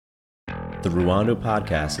The Ruwando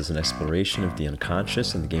Podcast is an exploration of the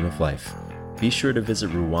unconscious and the game of life. Be sure to visit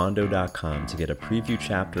ruwando.com to get a preview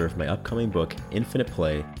chapter of my upcoming book, Infinite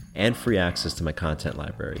Play, and free access to my content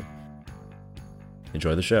library.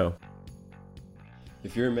 Enjoy the show.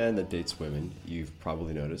 If you're a man that dates women, you've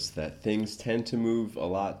probably noticed that things tend to move a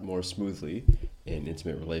lot more smoothly in an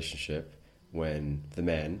intimate relationship when the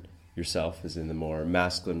man, yourself, is in the more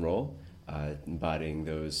masculine role, embodying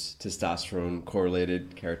those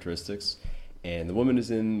testosterone-correlated characteristics, and the woman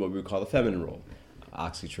is in what we would call the feminine role,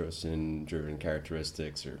 oxytocin-driven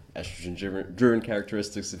characteristics, or estrogen-driven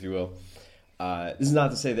characteristics, if you will. This is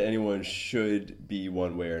not to say that anyone should be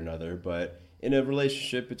one way or another, but in a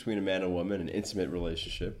relationship between a man and a woman, an intimate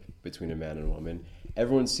relationship between a man and a woman,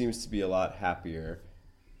 everyone seems to be a lot happier,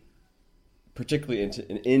 particularly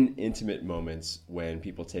in intimate moments when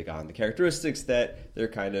people take on the characteristics that they're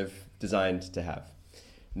kind of designed to have.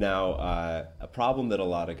 Now, a challenge that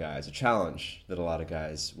a lot of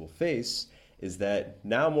guys will face is that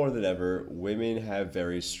now more than ever, women have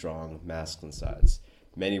very strong masculine sides.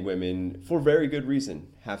 Many women, for very good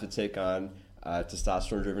reason, have to take on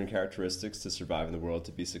testosterone-driven characteristics to survive in the world,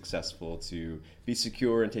 to be successful, to be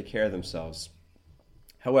secure and take care of themselves.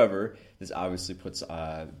 However, this obviously puts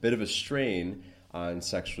a bit of a strain on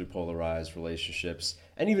sexually polarized relationships,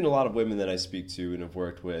 and even a lot of women that I speak to and have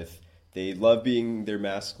worked with, they love being their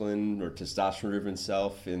masculine or testosterone-driven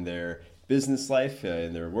self in their business life,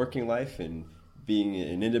 in their working life, and being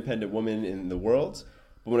an independent woman in the world.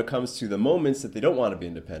 But when it comes to the moments that they don't want to be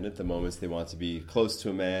independent, the moments they want to be close to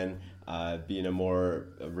a man, be in a more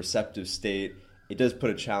receptive state, it does put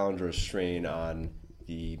a challenge or a strain on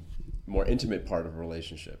the more intimate part of a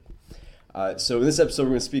relationship. So in this episode, we're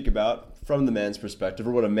going to speak about, from the man's perspective,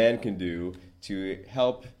 or what a man can do to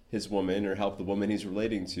help his woman or help the woman he's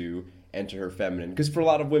relating to enter her feminine. Because for a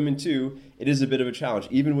lot of women, too, it is a bit of a challenge.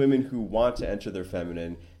 Even women who want to enter their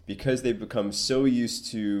feminine, because they've become so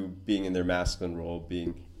used to being in their masculine role,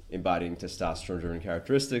 embodying testosterone-driven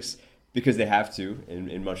characteristics, because they have to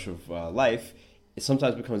in much of life, it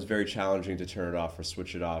sometimes becomes very challenging to turn it off or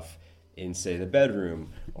switch it off in, say, the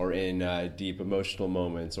bedroom, or in deep emotional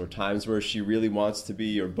moments, or times where she really wants to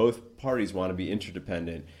be, or both parties want to be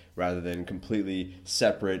interdependent rather than completely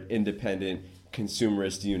separate, independent,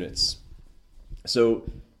 consumerist units. So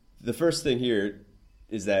the first thing here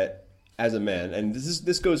is that as a man, and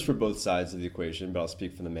this goes for both sides of the equation, but I'll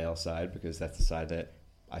speak from the male side because that's the side that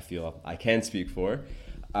I feel I can speak for.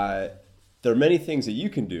 There are many things that you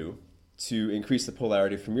can do to increase the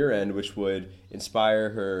polarity from your end, which would inspire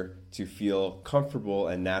her to feel comfortable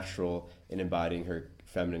and natural in embodying her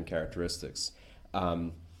feminine characteristics. A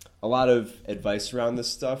lot of advice around this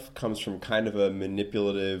stuff comes from kind of a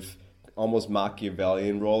manipulative, almost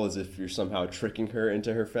Machiavellian role, as if you're somehow tricking her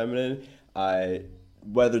into her feminine.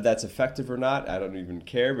 Whether that's effective or not, I don't even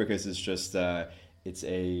care, because it's just it's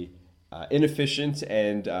a inefficient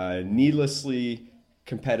and needlessly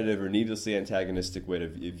competitive or needlessly antagonistic way to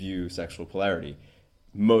view sexual polarity.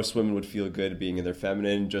 Most women would feel good being in their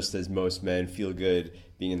feminine, just as most men feel good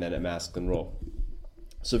being in that masculine role.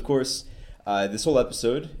 So, of course, this whole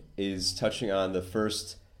episode is touching on the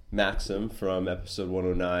first maxim from episode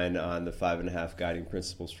 109 on the 5.5 guiding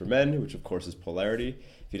principles for men, which, of course, is polarity.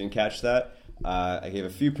 If you didn't catch that, I gave a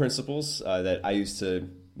few principles that I used to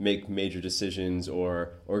make major decisions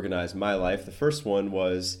or organize my life. The first one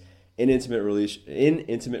was, in intimate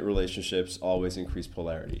relationships, always increase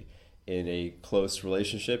polarity. In a close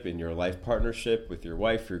relationship, in your life partnership, with your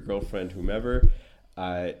wife, your girlfriend, whomever,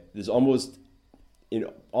 there's in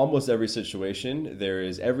almost every situation, there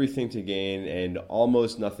is everything to gain and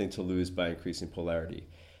almost nothing to lose by increasing polarity.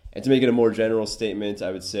 And to make it a more general statement,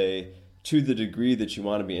 I would say, to the degree that you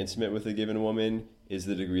want to be intimate with a given woman is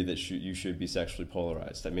the degree that you should be sexually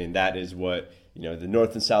polarized. I mean, that is what, the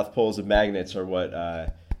north and south poles of magnets are what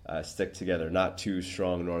stick together, not two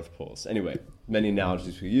strong north poles. Anyway, many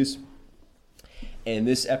analogies we use. And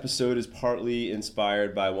this episode is partly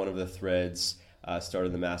inspired by one of the threads started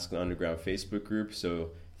in the Masculine Underground Facebook group. So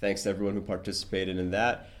thanks to everyone who participated in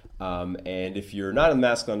that. And if you're not in the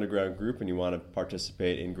Masculine Underground group and you want to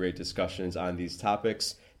participate in great discussions on these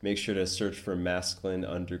topics, make sure to search for Masculine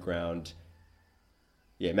Underground.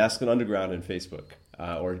 Yeah, Masculine Underground in Facebook.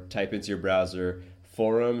 Or type into your browser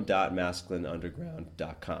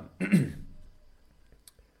forum.masculineunderground.com.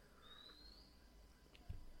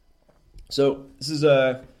 So this is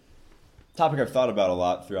a topic I've thought about a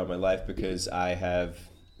lot throughout my life, because I have,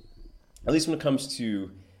 at least when it comes to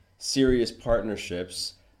serious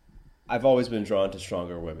partnerships, I've always been drawn to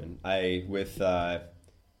stronger women. With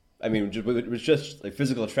just like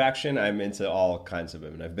physical attraction, I'm into all kinds of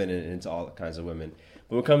women. I've been into all kinds of women.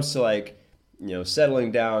 But when it comes to like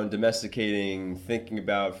settling down, domesticating, thinking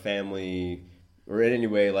about family, or in any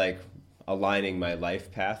way like aligning my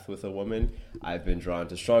life path with a woman, I've been drawn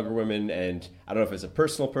to stronger women. And I don't know if it's a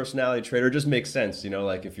personal personality trait or it just makes sense.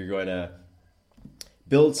 Like if you're going to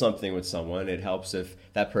build something with someone, it helps if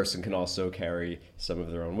that person can also carry some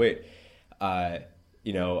of their own weight. I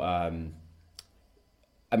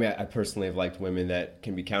personally have liked women that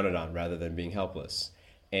can be counted on rather than being helpless.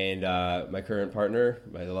 And my current partner,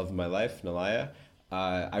 my love of my life, Nalaya,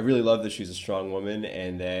 I really love that she's a strong woman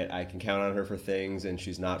and that I can count on her for things, and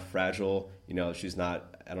she's not fragile. She's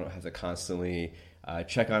not, I don't have to constantly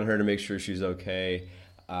check on her to make sure she's okay.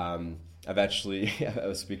 I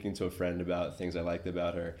was speaking to a friend about things I liked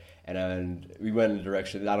about her, and we went in a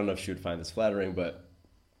direction, I don't know if she would find this flattering, but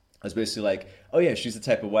I was basically like, oh yeah, she's the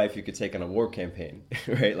type of wife you could take on a war campaign,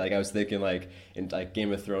 right? Like I was thinking like in like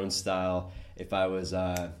Game of Thrones style, if I was,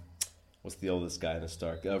 what's the oldest guy in the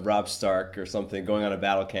Stark? Robb Stark or something, going on a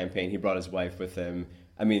battle campaign. He brought his wife with him.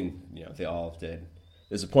 I mean, they all did.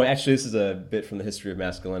 There's a point, actually this is a bit from the History of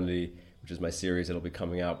Masculinity, which is my series that'll be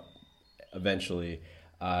coming out eventually.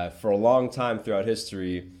 For a long time throughout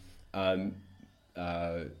history,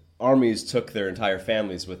 armies took their entire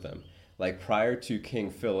families with them. Like prior to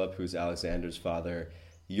King Philip, who's Alexander's father,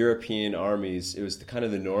 European armies, it was kind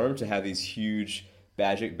of the norm to have these huge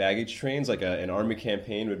baggage trains. Like an army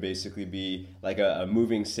campaign would basically be like a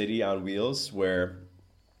moving city on wheels where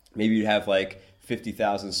maybe you'd have like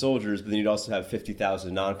 50,000 soldiers, but then you'd also have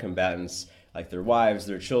 50,000 non-combatants, like their wives,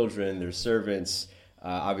 their children, their servants,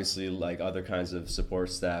 obviously like other kinds of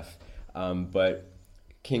support staff. But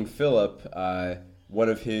King Philip, one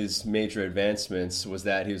of his major advancements was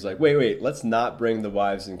that he was like, wait, let's not bring the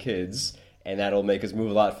wives and kids, and that'll make us move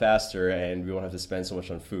a lot faster, and we won't have to spend so much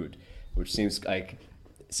on food, which seems like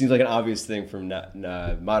an obvious thing from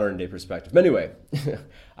modern day perspective. But anyway,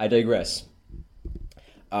 I digress.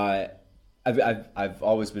 I've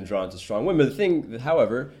always been drawn to strong women. The thing,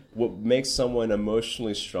 however, what makes someone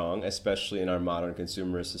emotionally strong, especially in our modern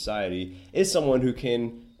consumerist society, is someone who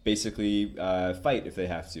can basically fight if they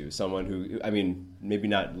have to. Someone who, maybe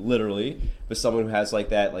not literally, but someone who has like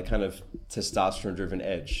that like kind of testosterone-driven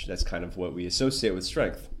edge. That's kind of what we associate with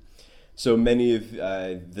strength. So many of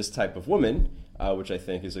this type of woman, which I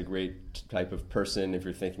think is a great type of person if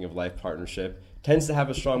you're thinking of life partnership, tends to have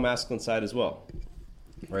a strong masculine side as well,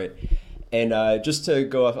 right? And just to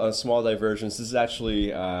go off on a small divergence, this is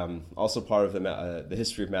actually also part of the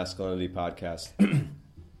History of Masculinity podcast.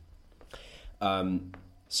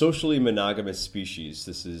 Socially monogamous species.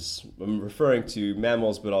 I'm referring to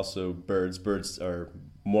mammals, but also birds. Birds are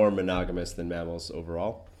more monogamous than mammals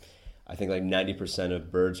overall. I think like 90% of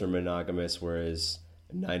birds are monogamous, whereas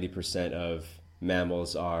 90% of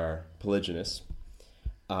mammals are polygynous.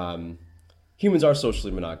 Humans are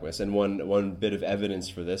socially monogamous, and one bit of evidence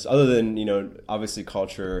for this, other than obviously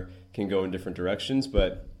culture can go in different directions,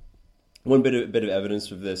 but one bit of evidence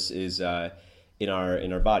for this is in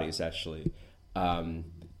our bodies actually.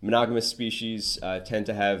 Monogamous species tend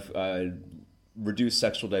to have reduced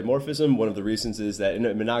sexual dimorphism. One of the reasons is that in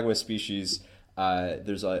a monogamous species,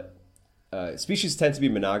 species tend to be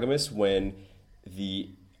monogamous when the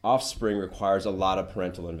offspring requires a lot of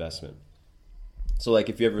parental investment. So like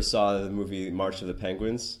if you ever saw the movie March of the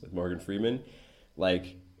Penguins with Morgan Freeman,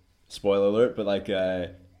 like spoiler alert, but like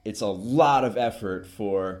it's a lot of effort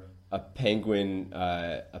for a penguin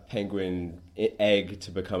egg to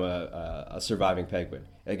become a surviving penguin.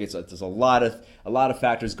 Like there's a lot of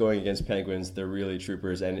factors going against penguins. They're really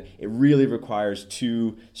troopers, and it really requires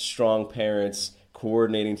two strong parents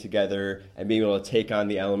coordinating together and being able to take on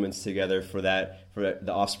the elements together for the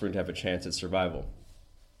offspring to have a chance at survival.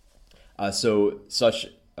 So such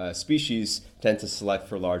species tend to select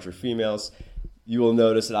for larger females. You will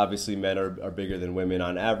notice that obviously men are bigger than women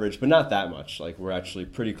on average, but not that much. Like we're actually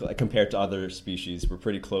pretty compared to other species, we're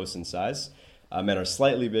pretty close in size. Men are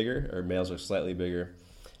slightly bigger, or males are slightly bigger.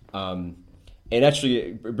 And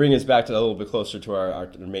actually, bringing us back to a little bit closer to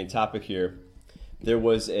our main topic here, there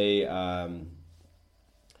was an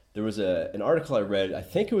article I read. I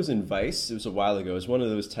think it was in Vice. It was a while ago. It was one of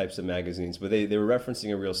those types of magazines, but they were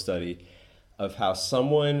referencing a real study of how some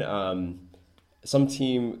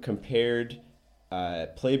team compared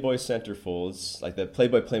Playboy centerfolds, like the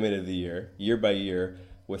Playboy Playmate of the year by year,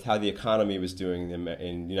 with how the economy was doing in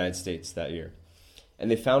the United States that year. And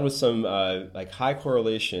they found with some high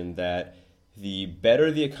correlation that the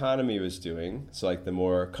better the economy was doing, so like the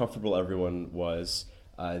more comfortable everyone was,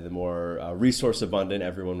 the more resource abundant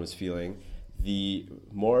everyone was feeling, the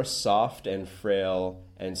more soft and frail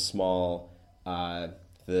and small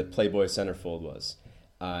the Playboy centerfold was.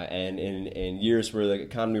 And in years where the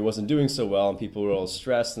economy wasn't doing so well and people were a little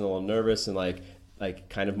stressed and a little nervous and like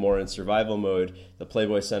kind of more in survival mode, the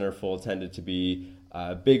Playboy centerfold tended to be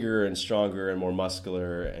bigger and stronger and more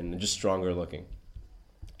muscular and just stronger looking.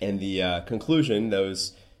 And the conclusion that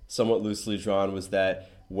was somewhat loosely drawn was that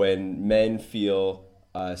when men feel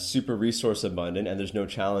super resource abundant and there's no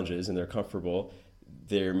challenges and they're comfortable,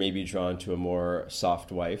 they're maybe drawn to a more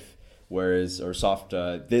soft wife,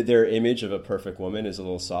 their image of a perfect woman is a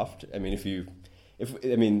little soft. I mean,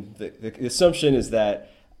 the assumption is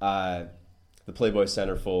that the Playboy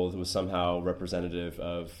centerfold was somehow representative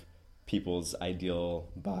of people's ideal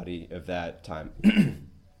body of that time.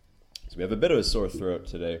 So we have a bit of a sore throat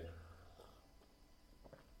today.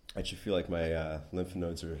 I actually feel like my lymph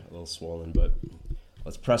nodes are a little swollen, but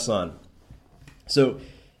let's press on. So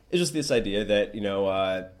it's just this idea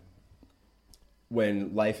that,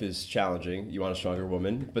 when life is challenging, you want a stronger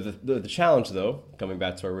woman. But the challenge, though, coming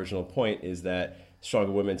back to our original point, is that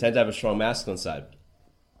stronger women tend to have a strong masculine side.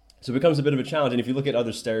 So it becomes a bit of a challenge. And if you look at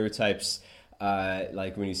other stereotypes,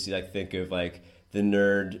 like when you see, think of the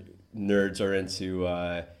nerds are into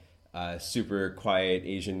super quiet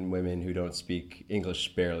Asian women who don't speak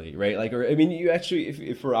English barely, right? You actually,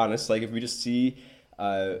 if we're honest, if we just see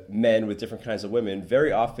men with different kinds of women,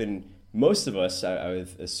 very often, most of us, I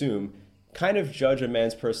would assume, kind of judge a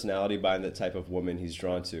man's personality by the type of woman he's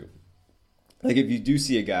drawn to. Like if you do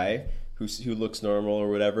see a guy who looks normal or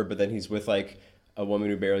whatever, but then he's with a woman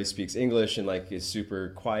who barely speaks English and is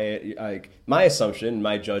super quiet, my assumption,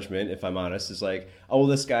 my judgment, if I'm honest, is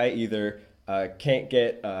this guy either can't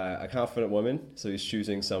get a confident woman, so he's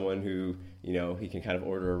choosing someone who he can kind of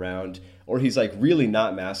order around, or he's really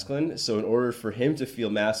not masculine, so in order for him to feel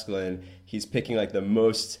masculine, he's picking the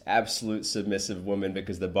most absolute submissive woman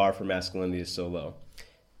because the bar for masculinity is so low.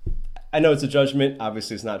 I know it's a judgment,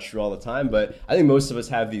 obviously it's not true all the time, but I think most of us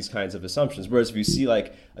have these kinds of assumptions. Whereas if you see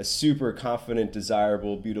a super confident,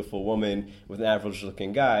 desirable, beautiful woman with an average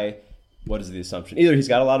looking guy, what is the assumption? Either he's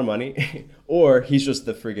got a lot of money or he's just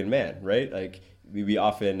the friggin' man, right? We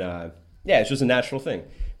often, it's just a natural thing.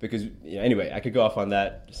 Because, anyway, I could go off on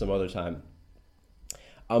that some other time.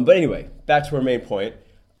 But anyway, back to our main point.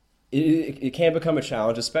 It can become a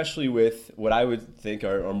challenge, especially with what I would think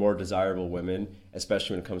are more desirable women,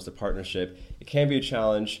 especially when it comes to partnership. It can be a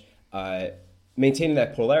challenge maintaining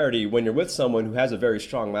that polarity when you're with someone who has a very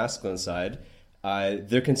strong masculine side.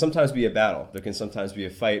 There can sometimes be a battle. There can sometimes be a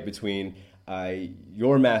fight between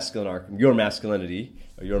your masculinity,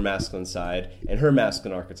 or your masculine side, and her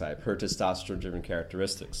masculine archetype, her testosterone-driven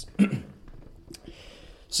characteristics.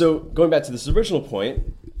 So going back to this original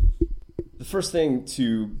point, the first thing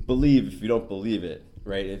to believe, if you don't believe it,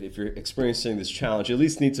 right, if you're experiencing this challenge, you at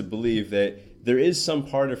least need to believe that there is some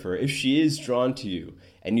part of her, if she is drawn to you,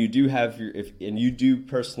 and you do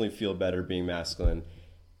personally feel better being masculine,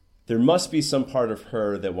 there must be some part of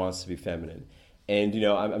her that wants to be feminine. And,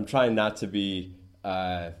 I'm trying not to be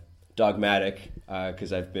dogmatic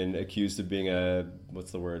because I've been accused of being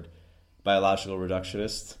biological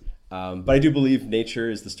reductionist. But I do believe nature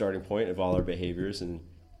is the starting point of all our behaviors, and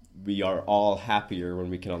we are all happier when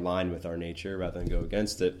we can align with our nature rather than go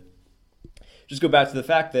against it. Just go back to the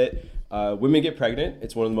fact that women get pregnant.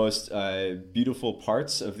 It's one of the most beautiful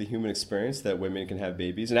parts of the human experience that women can have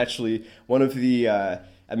babies. And actually, one of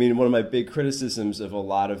my big criticisms of a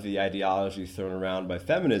lot of the ideology thrown around by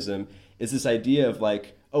feminism is this idea of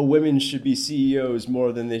women should be CEOs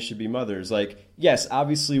more than they should be mothers. Yes,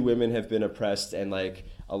 obviously women have been oppressed and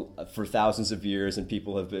for thousands of years, and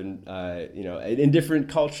people have been, in different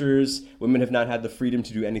cultures, women have not had the freedom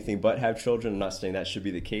to do anything but have children. I'm not saying that should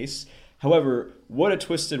be the case. However, what a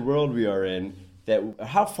twisted world we are in.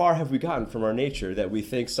 How far have we gotten from our nature that we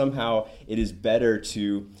think somehow it is better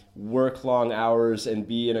to work long hours and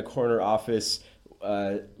be in a corner office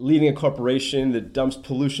leading a corporation that dumps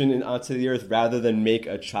pollution onto the earth rather than make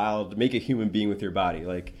a human being with your body?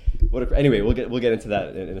 Anyway, we'll get into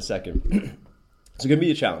that in a second. It's going to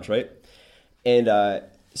be a challenge, right? And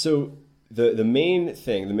so the main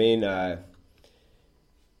thing,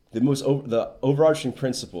 the overarching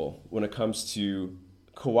principle when it comes to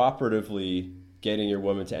cooperatively getting your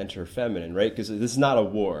woman to enter feminine, right? Because this is not a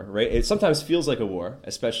war, right? It sometimes feels like a war,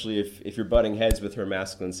 especially if you're butting heads with her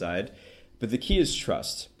masculine side. But the key is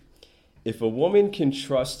trust. If a woman can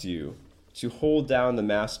trust you to hold down the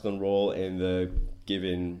masculine role in the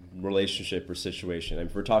given relationship or situation, and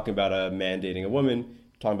if we're talking about a man dating a woman,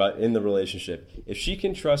 talking about in the relationship, if she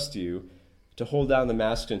can trust you to hold down the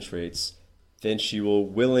masculine traits, then she will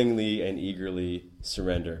willingly and eagerly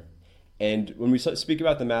surrender. And when we speak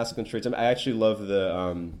about the masculine traits, I actually love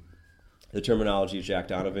the terminology Jack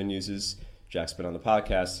Donovan uses. Jack's been on the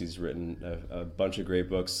podcast. He's written a bunch of great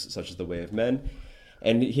books, such as The Way of Men.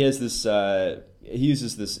 And he has this, he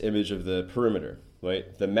uses this image of the perimeter,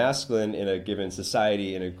 right? The masculine in a given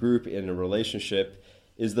society, in a group, in a relationship,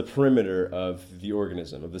 is the perimeter of the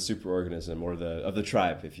organism, of the superorganism, or of the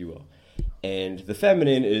tribe, if you will. And the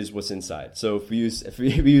feminine is what's inside. So if we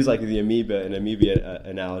use like the amoeba, an amoeba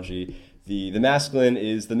analogy, the masculine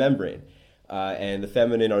is the membrane, and the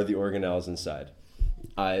feminine are the organelles inside.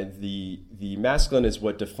 The masculine is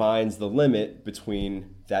what defines the limit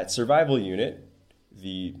between that survival unit,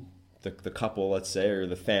 the couple, let's say, or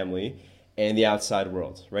the family, and the outside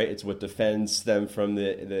world, right? It's what defends them from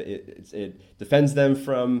it defends them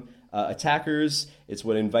from attackers. It's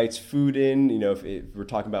what invites food in. You know, if we're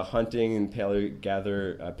talking about hunting and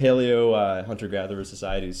paleo hunter-gatherer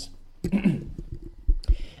societies, and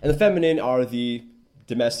the feminine are the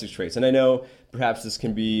domestic traits. And I know perhaps this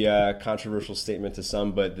can be a controversial statement to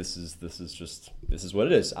some, but this is what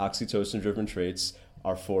it is. Oxytocin-driven traits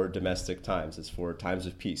are for domestic times. It's for times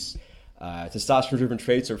of peace. Testosterone-driven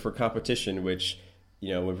traits are for competition, which,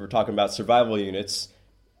 you know, when we're talking about survival units,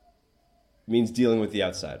 means dealing with the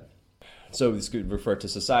outside. So this could refer to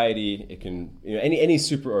society. It can, you know, any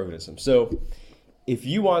superorganism. So if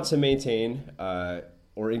you want to maintain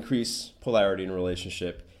or increase polarity in a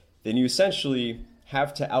relationship, then you essentially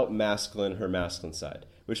have to out-masculine her masculine side,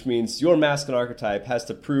 which means your masculine archetype has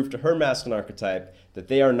to prove to her masculine archetype that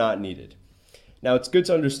they are not needed. Now, it's good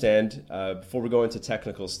to understand, before we go into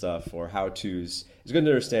technical stuff or how-tos, it's good to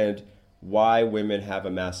understand why women have a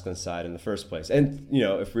masculine side in the first place. And, you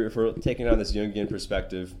know, if we're taking on this Jungian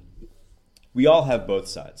perspective, we all have both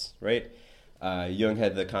sides, right? Jung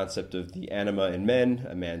had the concept of the anima in men,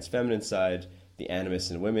 a man's feminine side, the animus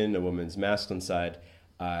in women, a woman's masculine side.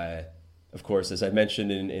 Of course, as I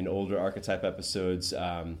mentioned in older archetype episodes,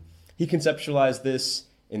 he conceptualized this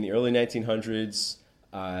in the early 1900s.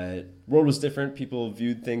 World was different. People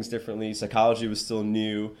viewed things differently. Psychology was still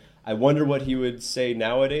new. I wonder what he would say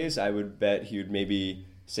nowadays. I would bet he would maybe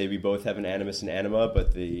say we both have an animus and anima,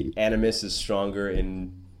 but the animus is stronger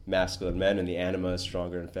in masculine men and the anima is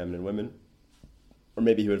stronger in feminine women. Or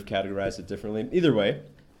maybe he would have categorized it differently. Either way,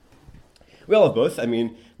 we all have both. I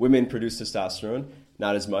mean, women produce testosterone,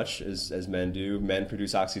 not as much as men do. Men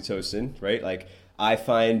produce oxytocin, right? Like, I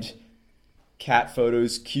find cat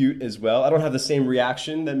photos cute as well. I don't have the same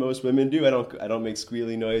reaction that most women do. I don't make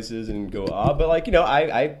squealy noises and go, but like, you know,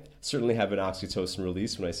 I certainly have an oxytocin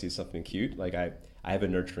release when I see something cute. Like I have a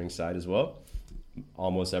nurturing side as well.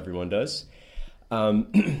 Almost everyone does.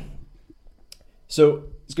 So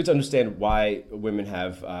it's good to understand why women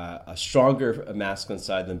have a stronger masculine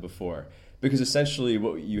side than before. Because essentially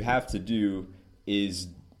what you have to do is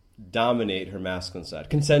dominate her masculine side,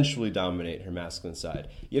 consensually dominate her masculine side.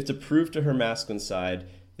 You have to prove to her masculine side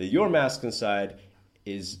that your masculine side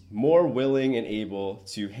is more willing and able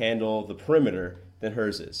to handle the perimeter than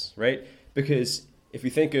hers is, right? Because if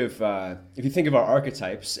you think of our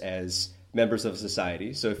archetypes as members of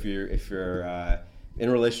society, so if you're in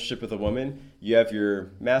a relationship with a woman, you have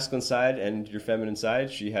your masculine side and your feminine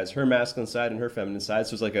side. She has her masculine side and her feminine side.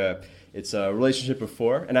 So it's a relationship of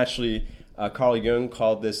four. And actually, Carl Jung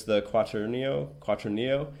called this the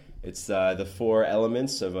quaternio. It's the four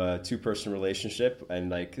elements of a two-person relationship, and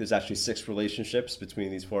like there's actually 6 relationships between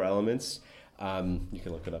these 4 elements. You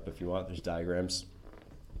can look it up if you want. There's diagrams,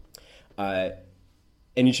 and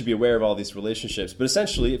you should be aware of all these relationships. But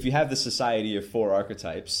essentially, if you have this society of 4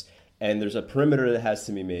 archetypes, and there's a perimeter that has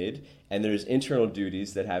to be made, and there's internal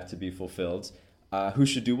duties that have to be fulfilled, who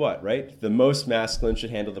should do what, right? The most masculine should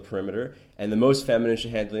handle the perimeter, and the most feminine should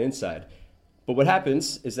handle the inside. But what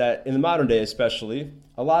happens is that in the modern day especially,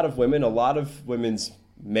 a lot of women's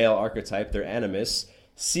male archetype, their animus,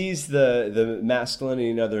 sees the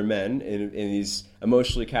masculinity in other men, in these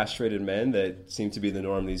emotionally castrated men that seem to be the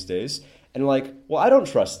norm these days. And like, well, I don't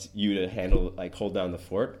trust you to hold down the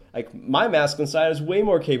fort. Like, my masculine side is way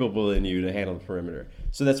more capable than you to handle the perimeter.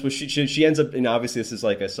 So that's what she ends up, and obviously this is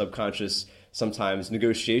like a subconscious, sometimes,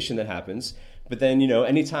 negotiation that happens. But then, you know,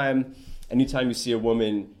 anytime you see a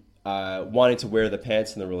woman wanting to wear the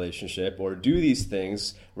pants in the relationship or do these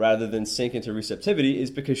things rather than sink into receptivity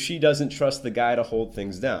is because she doesn't trust the guy to hold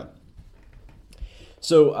things down.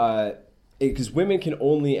 So, because women can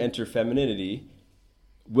only enter femininity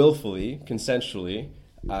willfully, consensually,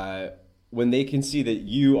 when they can see that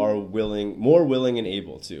you are more willing and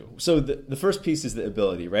able to. So the first piece is the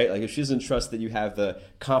ability, right? Like, if she doesn't trust that you have the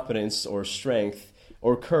competence or strength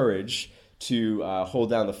or courage to hold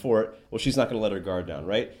down the fort, well, she's not going to let her guard down,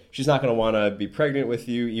 right? She's not going to want to be pregnant with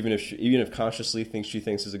you, even if consciously she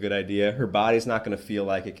thinks is a good idea. Her body's not going to feel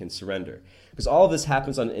like it can surrender, because all of this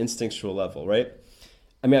happens on an instinctual level, right?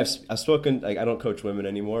 I mean, I've spoken, like, I don't coach women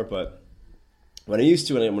anymore, but when I used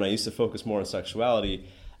to, when I used to focus more on sexuality,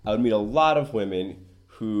 I would meet a lot of women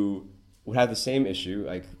who would have the same issue.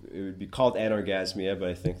 Like, it would be called anorgasmia, but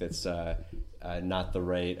I think that's not the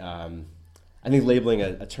right. I think labeling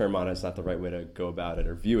a term on it is not the right way to go about it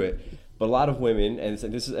or view it. But a lot of women, and I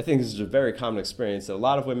think this is a very common experience, that a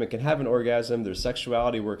lot of women can have an orgasm. Their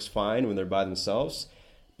sexuality works fine when they're by themselves.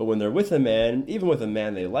 But when they're with a man, even with a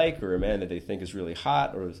man they like or a man that they think is really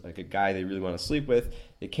hot or like a guy they really want to sleep with,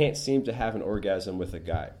 they can't seem to have an orgasm with a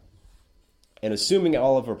guy. And assuming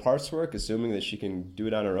all of her parts work, assuming that she can do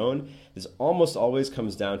it on her own, this almost always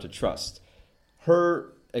comes down to trust.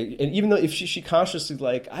 And even though if she consciously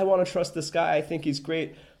like, I want to trust this guy, I think he's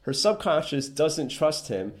great, her subconscious doesn't trust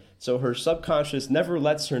him. So her subconscious never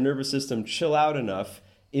lets her nervous system chill out enough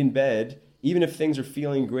in bed, even if things are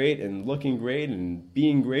feeling great and looking great and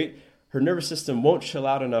being great, her nervous system won't chill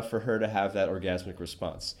out enough for her to have that orgasmic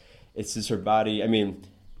response. It's just her body. I mean,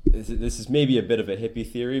 this is maybe a bit of a hippie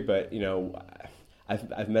theory, but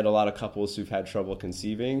I've met a lot of couples who've had trouble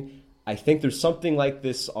conceiving. I think there's something like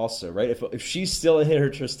this also, right? If she's still in her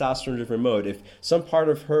testosterone-driven mode, if some part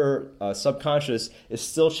of her subconscious is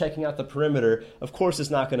still checking out the perimeter, of course it's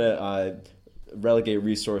not going to relegate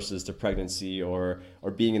resources to pregnancy or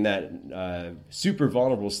being in that super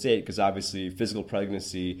vulnerable state, because obviously physical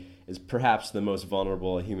pregnancy is perhaps the most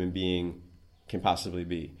vulnerable a human being can possibly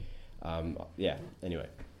be. Anyway.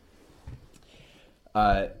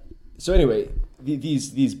 So anyway,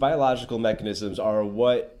 these biological mechanisms are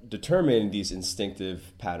what determine these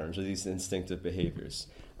instinctive patterns or these instinctive behaviors.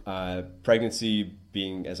 Pregnancy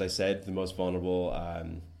being, as I said, the most vulnerable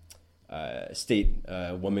state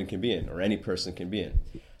a woman can be in, or any person can be in.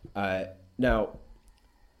 Now,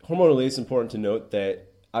 hormonally, it's important to note that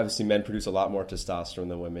obviously men produce a lot more testosterone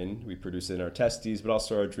than women. We produce it in our testes, but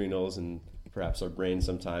also our adrenals and perhaps our brain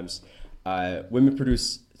sometimes. Women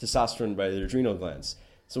produce testosterone by their adrenal glands.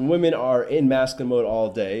 So when women are in masculine mode all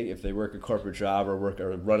day, if they work a corporate job or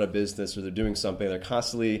run a business or they're doing something, they're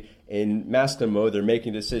constantly in masculine mode. They're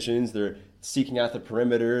making decisions. They're seeking out the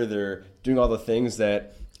perimeter. They're doing all the things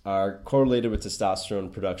that are correlated with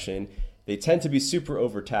testosterone production. They tend to be super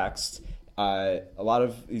overtaxed. A lot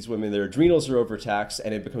of these women, their adrenals are overtaxed,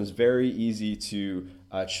 and it becomes very easy to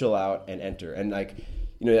chill out and enter. And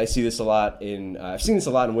I see this a lot I've seen this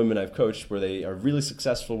a lot in women I've coached, where they are really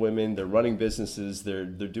successful women. They're running businesses. They're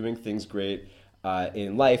doing things great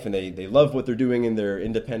in life, and they love what they're doing in their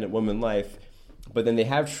independent woman life. But then they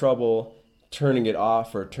have trouble turning it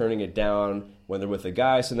off or turning it down when they're with a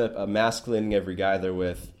guy. So they end up emasculating every guy they're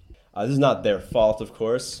with. This is not their fault, of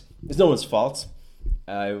course. It's no one's fault.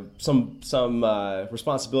 Some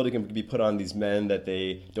responsibility can be put on these men that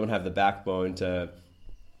they don't have the backbone to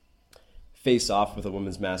face off with a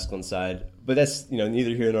woman's masculine side, but that's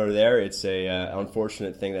neither here nor there. It's a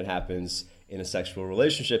unfortunate thing that happens in a sexual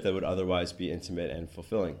relationship that would otherwise be intimate and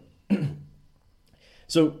fulfilling.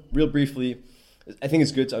 So, real briefly, I think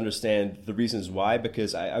it's good to understand the reasons why,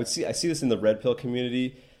 because I see this in the red pill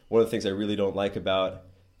community. One of the things I really don't like about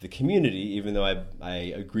the community, even though I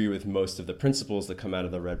agree with most of the principles that come out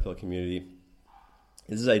of the red pill community,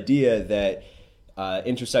 is this idea that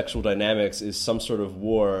intersexual dynamics is some sort of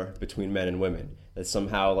war between men and women. That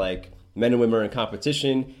somehow like men and women are in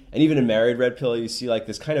competition, and even in married red pill, you see like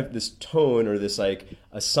this kind of this tone or this like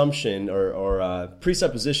assumption or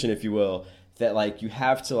presupposition, if you will, that like you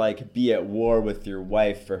have to like be at war with your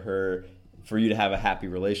wife for you to have a happy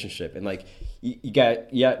relationship. And like you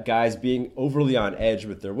got guys being overly on edge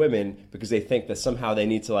with their women because they think that somehow they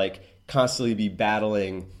need to like constantly be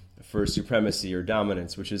battling for supremacy or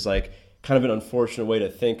dominance, which is like kind of an unfortunate way to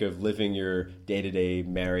think of living your day-to-day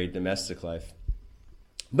married domestic life.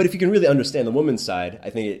 But if you can really understand the woman's side,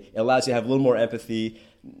 I think it allows you to have a little more empathy,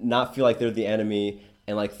 not feel like they're the enemy,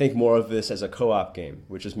 and like think more of this as a co-op game,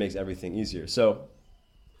 which just makes everything easier. So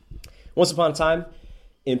once upon a time,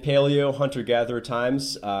 in paleo hunter-gatherer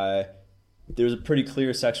times, there was a pretty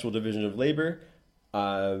clear sexual division of labor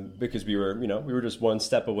because we were just one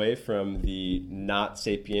step away from the not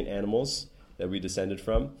sapient animals that we descended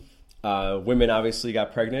from. Women obviously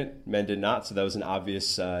got pregnant, men did not, so that was an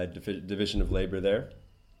obvious division of labor there.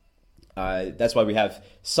 That's why we have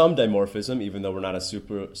some dimorphism, even though we're not a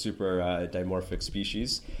super dimorphic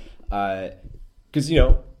species. Because,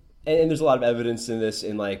 and there's a lot of evidence in this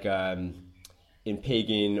in like in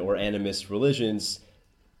pagan or animist religions.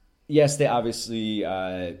 Yes, they obviously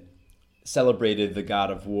celebrated the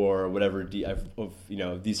god of war or whatever of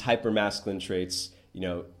these hyper masculine traits.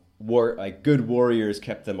 Good warriors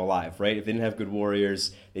kept them alive, right? If they didn't have good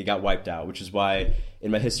warriors, they got wiped out. Which is why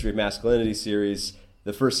in my History of Masculinity series,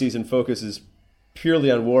 the first season focuses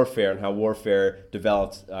purely on warfare and how warfare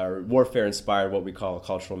inspired what we call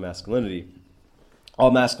cultural masculinity.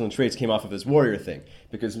 All masculine traits came off of this warrior thing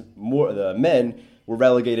because the men were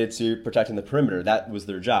relegated to protecting the perimeter. That was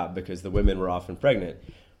their job because the women were often pregnant.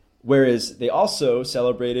 Whereas they also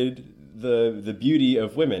celebrated the beauty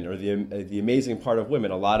of women, or the amazing part of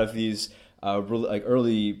women. A lot of these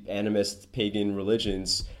early animist pagan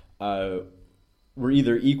religions were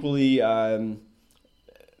either equally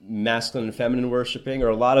masculine and feminine worshiping, or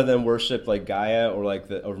a lot of them worshipped like Gaia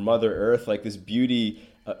or Mother Earth, like this beauty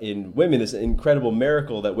in women, this incredible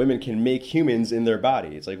miracle that women can make humans in their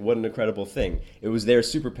body. It's like, what an incredible thing. It was their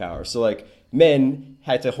superpower. So like men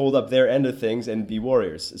had to hold up their end of things and be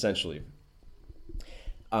warriors, essentially.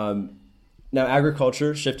 Now,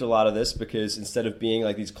 agriculture shifted a lot of this because instead of being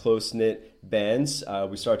like these close-knit bands,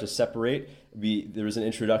 we started to separate. There was an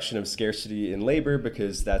introduction of scarcity in labor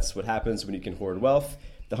because that's what happens when you can hoard wealth.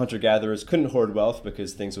 The hunter-gatherers couldn't hoard wealth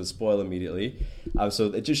because things would spoil immediately. So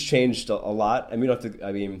it just changed a lot.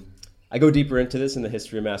 I go deeper into this in the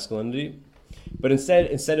History of Masculinity. But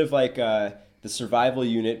instead of like the survival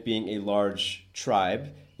unit being a large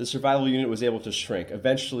tribe, the survival unit was able to shrink.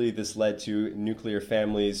 Eventually, this led to nuclear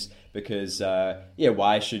families because,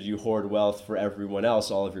 why should you hoard wealth for everyone else,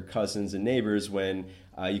 all of your cousins and neighbors, when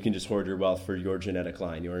you can just hoard your wealth for your genetic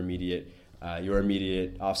line, your immediate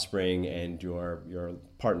offspring, and your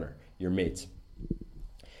partner, your mate.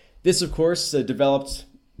 This, of course, developed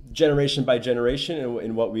generation by generation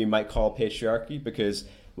in what we might call patriarchy, because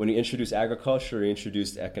when you introduce agriculture, you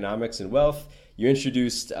introduced economics and wealth, you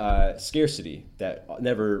introduced scarcity that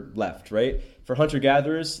never left, right? For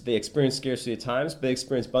hunter-gatherers, they experienced scarcity at times, but they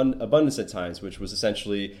experienced abundance at times, which was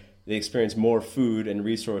essentially they experienced more food and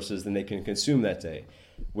resources than they can consume that day.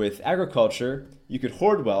 With agriculture, you could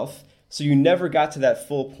hoard wealth, so you never got to that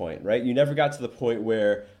full point, right? You never got to the point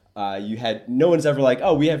where no one's ever like,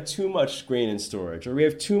 oh, we have too much grain in storage, or we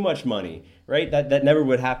have too much money, right? That never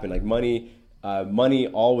would happen. Like money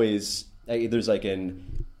always, there's like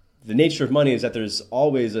the nature of money is that there's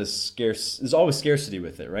always scarcity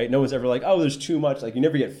with it, right? No one's ever like, oh, there's too much. Like you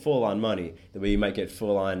never get full on money the way you might get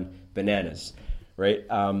full on bananas, right?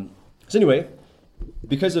 So anyway,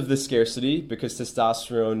 because of this scarcity, because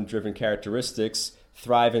testosterone-driven characteristics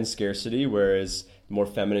thrive in scarcity, whereas more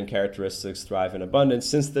feminine characteristics thrive in abundance,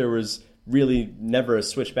 since there was really never a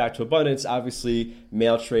switch back to abundance, obviously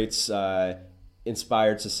male traits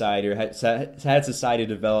inspired society, or had society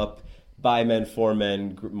develop by men for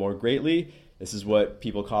men more greatly. This is what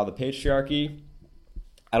people call the patriarchy.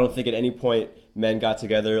 I don't think at any point men got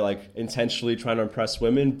together like intentionally trying to impress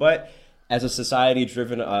women, but as a society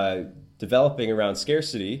developing around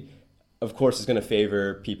scarcity, of course, it's going to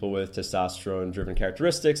favor people with testosterone-driven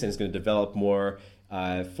characteristics, and it's going to develop more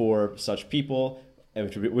for such people,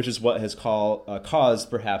 which is what has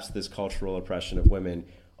caused perhaps this cultural oppression of women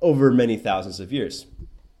over many thousands of years.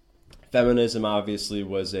 Feminism obviously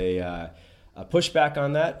was a pushback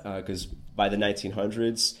on that because by the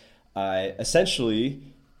 1900s, essentially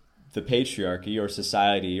the patriarchy or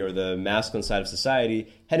society, or the masculine side of society,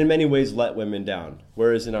 had in many ways let women down.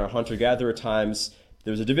 Whereas in our hunter-gatherer times,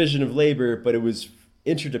 there was a division of labor, but it was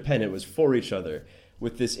interdependent, it was for each other.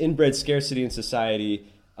 With this inbred scarcity in society,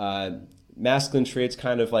 masculine traits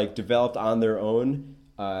kind of like developed on their own,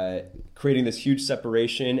 creating this huge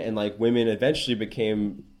separation, and like women eventually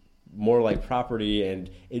became more like property, and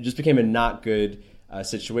it just became a not good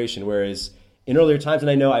situation. Whereas in earlier times, and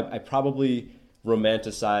I know I probably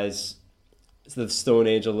romanticize the Stone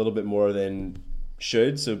Age a little bit more than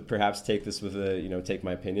should, so perhaps take this with take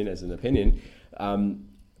my opinion as an opinion.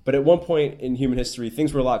 But at one point in human history,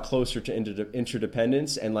 things were a lot closer to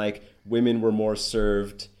interdependence, and like women were more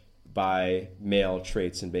served by male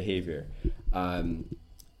traits and behavior. And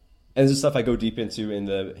this is stuff I go deep into in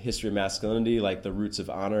the History of Masculinity, like the roots of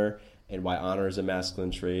honor and why honor is a masculine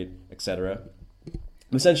trait, etc.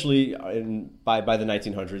 Essentially, by the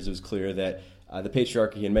 1900s, it was clear that the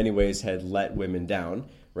patriarchy in many ways had let women down,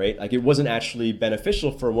 right? Like it wasn't actually beneficial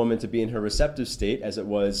for a woman to be in her receptive state as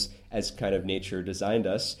kind of nature designed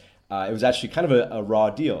us. It was actually kind of a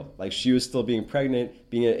raw deal. Like she was still being pregnant,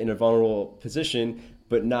 being in a vulnerable position,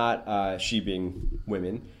 but not she being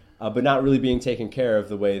women. But not really being taken care of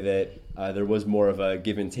the way that there was more of a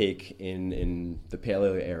give and take in the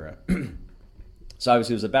Paleo era. So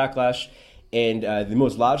obviously it was a backlash, and the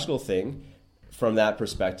most logical thing from that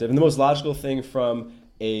perspective, and the most logical thing from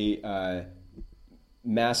a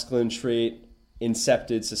masculine trait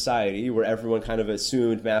incepted society where everyone kind of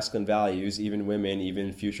assumed masculine values, even women,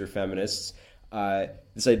 even future feminists.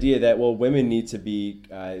 This idea that, well, women need to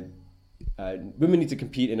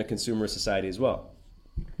compete in a consumer society as well.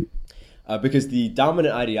 Because the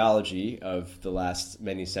dominant ideology of the last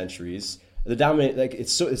many centuries,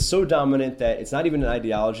 it's so dominant that it's not even an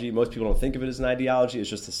ideology. Most people don't think of it as an ideology. It's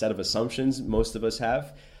just a set of assumptions most of us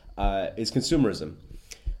have. Is consumerism.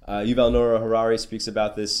 Yuval Noah Harari speaks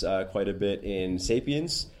about this quite a bit in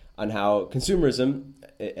 *Sapiens*, on how consumerism,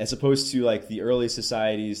 as opposed to like the early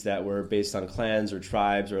societies that were based on clans or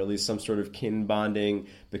tribes or at least some sort of kin bonding,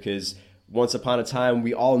 because once upon a time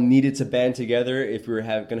we all needed to band together if we were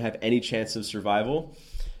going to have any chance of survival.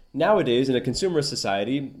 Nowadays, in a consumer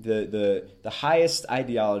society, the highest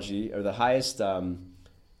ideology, or the highest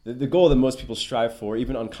the goal that most people strive for,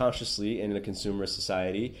 even unconsciously in a consumer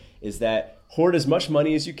society, is that hoard as much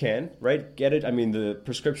money as you can, right? Get it. I mean, the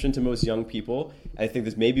prescription to most young people, I think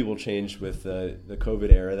this maybe will change with the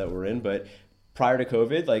COVID era that we're in, but prior to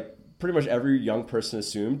COVID, like pretty much every young person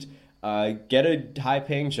assumed, get a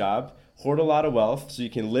high-paying job, hoard a lot of wealth so you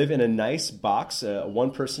can live in a nice box, a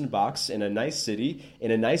one-person box in a nice city, in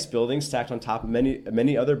a nice building stacked on top of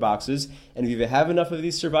many other boxes. And if you have enough of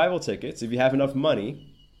these survival tickets, if you have enough money,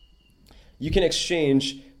 you can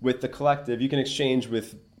exchange with the collective, you can exchange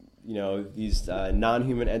with these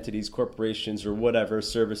non-human entities, corporations, or whatever,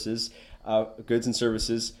 services, goods and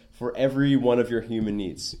services, for every one of your human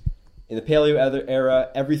needs. In the Paleo era,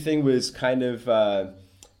 everything was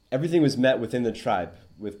met within the tribe,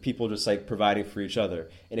 with people just like providing for each other.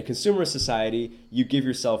 In a consumer society, you give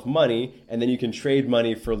yourself money, and then you can trade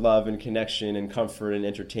money for love and connection and comfort and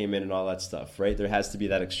entertainment and all that stuff, right? There has to be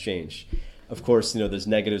that exchange. Of course, there's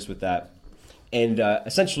negatives with that. And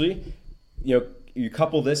essentially, you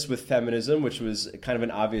couple this with feminism, which was kind of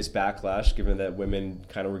an obvious backlash, given that women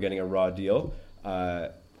kind of were getting a raw deal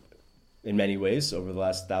in many ways over the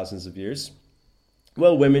last thousands of years.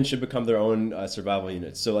 Well, women should become their own survival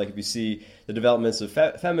units. So, like, if you see the developments of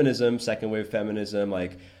feminism, second wave feminism,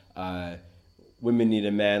 like women need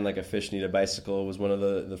a man like a fish need a bicycle was one of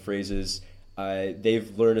the phrases.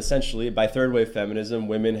 They've learned essentially, by third wave feminism,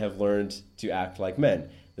 women have learned to act like men.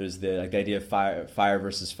 There's the idea of fire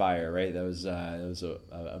versus fire, right? That was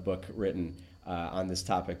a book written on this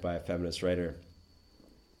topic by a feminist writer.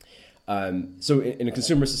 So in a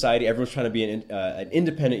consumer society, everyone's trying to be an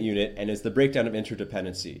independent unit, and it's the breakdown of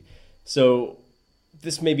interdependency. So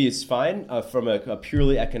this maybe is fine from a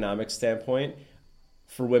purely economic standpoint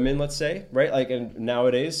for women, let's say, right? Like, and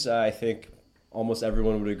nowadays, I think almost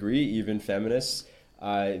everyone would agree, even feminists,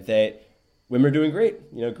 that women are doing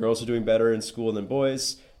great. Girls are doing better in school than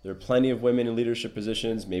boys. There are plenty of women in leadership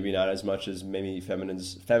positions, maybe not as much as maybe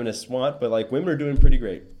feminists want, but like women are doing pretty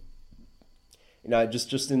great.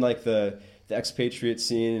 Just in like the expatriate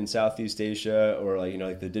scene in Southeast Asia, or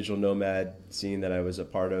like the digital nomad scene that I was a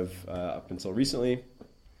part of up until recently.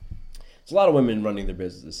 There's a lot of women running their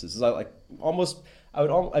businesses. It's like almost,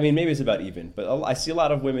 maybe it's about even, but I see a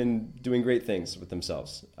lot of women doing great things with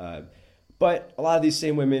themselves. But a lot of these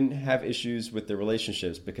same women have issues with their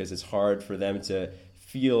relationships because it's hard for them to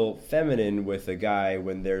feel feminine with a guy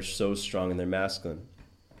when they're so strong and they're masculine.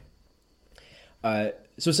 So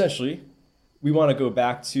essentially, we want to go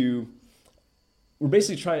back to, we're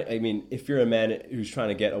basically trying, if you're a man who's trying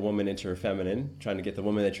to get a woman into her feminine, trying to get the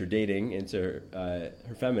woman that you're dating into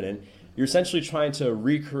her feminine, you're essentially trying to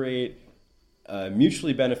recreate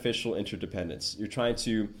mutually beneficial interdependence. You're trying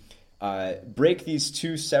to break these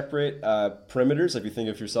two separate perimeters. If you think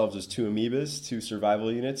of yourselves as two amoebas, two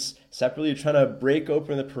survival units, separately, you're trying to break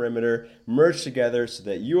open the perimeter, merge together so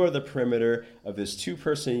that you are the perimeter of this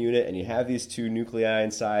two-person unit, and you have these two nuclei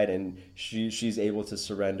inside, and she's able to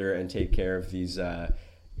surrender and take care of these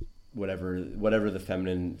whatever the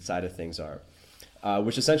feminine side of things are.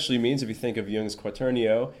 Which essentially means, if you think of Jung's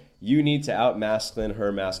quaternio, you need to out-masculine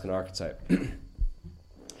her masculine archetype.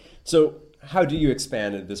 So how do you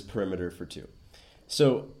expand this perimeter for two?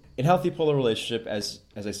 So in healthy polar relationship, as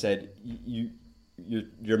I said,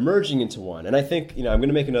 you're merging into one. And I think, I'm going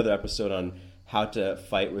to make another episode on how to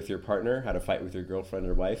fight with your partner, how to fight with your girlfriend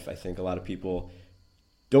or wife. I think a lot of people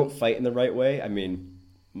don't fight in the right way.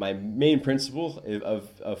 My main principle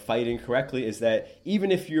of fighting correctly is that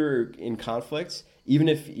even if you're in conflict, even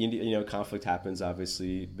if conflict happens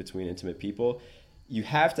obviously between intimate people, you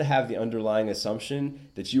have to have the underlying assumption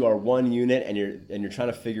that you are one unit and you're trying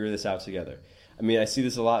to figure this out together. I see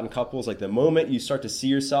this a lot in couples. Like, the moment you start to see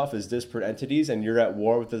yourself as disparate entities and you're at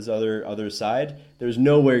war with this other side, there's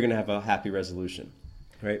no way you're going to have a happy resolution,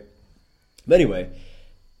 right? But anyway,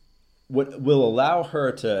 what will allow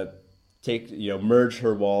her to merge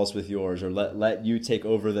her walls with yours, or let you take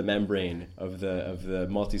over the membrane of the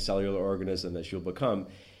multicellular organism that she'll become,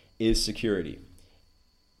 is security.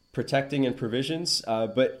 Protecting and provisions,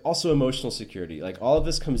 but also emotional security. Like, all of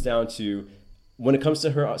this comes down to, when it comes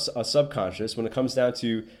to her subconscious, when it comes down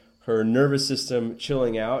to her nervous system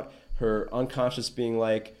chilling out, her unconscious being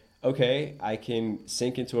like, okay, I can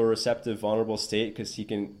sink into a receptive, vulnerable state because he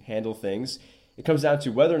can handle things. It comes down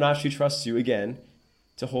to whether or not she trusts you, again,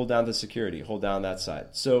 to hold down the security, hold down that side.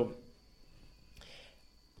 So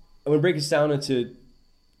I'm going to break this down into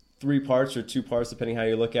 3 parts or 2 parts, depending how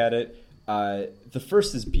you look at it. The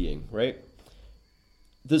first is being, right?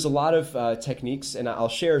 There's a lot of techniques, and I'll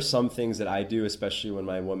share some things that I do, especially when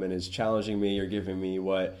my woman is challenging me or giving me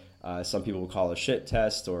what some people would call a shit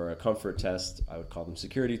test or a comfort test. I would call them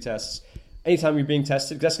security tests. Anytime you're being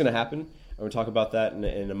tested, that's going to happen. I'm going to talk about that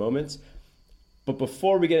in a moment. But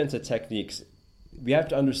before we get into techniques, we have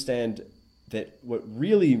to understand that what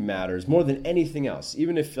really matters more than anything else,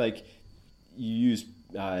 even if like you use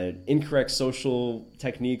incorrect social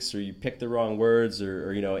techniques, or you pick the wrong words,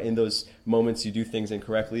 or in those moments you do things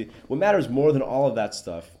incorrectly, what matters more than all of that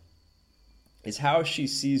stuff is how she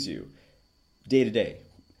sees you day to day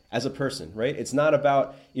as a person, right? It's not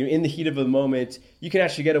about, in the heat of a moment, you can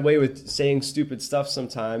actually get away with saying stupid stuff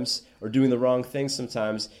sometimes or doing the wrong thing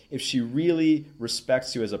sometimes if she really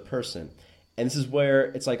respects you as a person. And this is where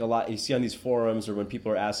it's like a lot you see on these forums, or when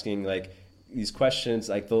people are asking like these questions,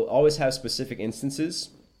 like they'll always have specific instances.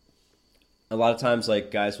 A lot of times,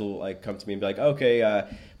 like, guys will like come to me and be like, okay,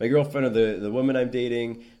 my girlfriend, or the woman I'm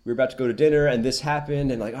dating, we were about to go to dinner and this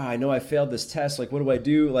happened, and like, I know I failed this test, like, what do I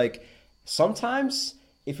do? Like, sometimes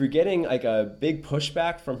if you're getting like a big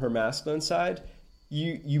pushback from her masculine side,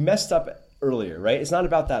 you messed up earlier, right? It's not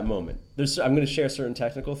about that moment. I'm going to share certain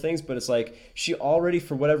technical things, but it's like she already,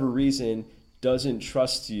 for whatever reason, doesn't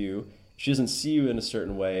trust you. She doesn't see you in a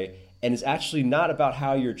certain way. And it's actually not about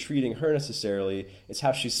how you're treating her necessarily. It's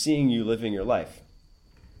how she's seeing you living your life.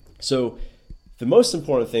 So the most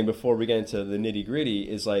important thing before we get into the nitty gritty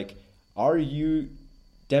is like, are you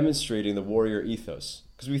demonstrating the warrior ethos?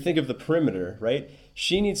 Because we think of the perimeter, right?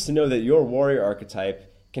 She needs to know that your warrior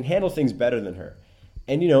archetype can handle things better than her.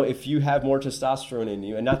 And, if you have more testosterone in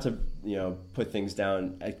you, and not to,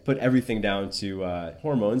 put everything down to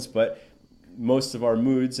hormones, but most of our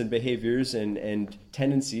moods and behaviors and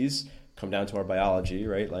tendencies come down to our biology,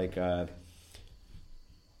 right? Like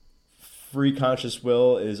free conscious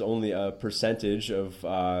will is only a percentage of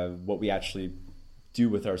what we actually do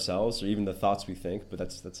with ourselves, or even the thoughts we think, but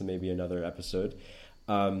that's maybe another episode.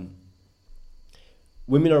 Women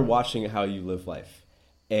are watching how you live life.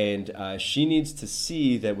 And she needs to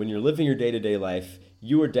see that when you're living your day-to-day life,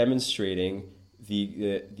 you are demonstrating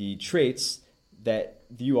the traits that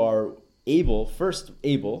you are able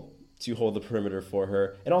to hold the perimeter for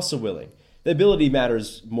her, and also willing. The ability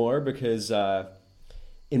matters more because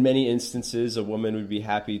in many instances, a woman would be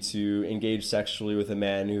happy to engage sexually with a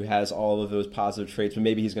man who has all of those positive traits, but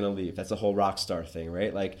maybe he's going to leave. That's the whole rock star thing,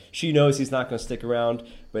 right? Like, she knows he's not going to stick around,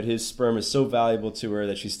 but his sperm is so valuable to her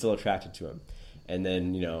that she's still attracted to him. And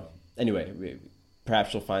then, anyway,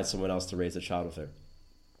 perhaps she'll find someone else to raise a child with her.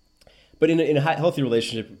 But in a healthy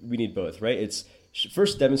relationship, we need both, right? It's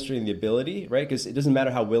first demonstrating the ability, right? Because it doesn't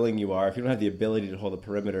matter how willing you are. If you don't have the ability to hold the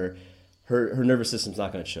perimeter, her nervous system's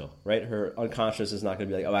not going to chill, right? Her unconscious is not going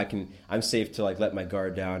to be like, I'm safe to like let my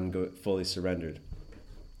guard down and go fully surrendered.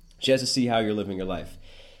 She has to see how you're living your life.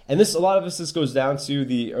 And a lot of this goes down to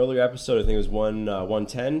the earlier episode. I think it was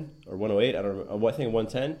 110 or 108. I don't remember. I think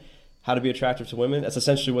 110. How to be attractive to women. That's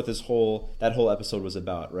essentially what that whole episode was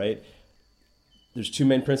about, right? There's 2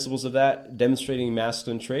 main principles of that: demonstrating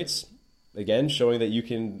masculine traits, again, showing that you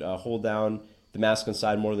can hold down the masculine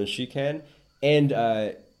side more than she can, and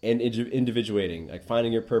individuating, like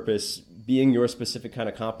finding your purpose, being your specific kind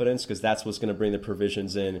of competence, because that's what's going to bring the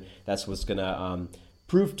provisions in. That's what's going to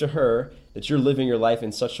prove to her that you're living your life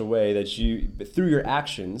in such a way that through your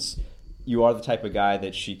actions, you are the type of guy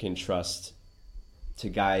that she can trust to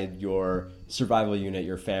guide your survival unit,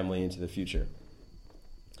 your family, into the future.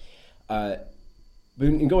 But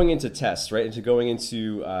in going into tests, right, going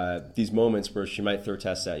into these moments where she might throw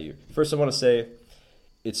tests at you, first I want to say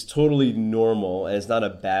it's totally normal, and it's not a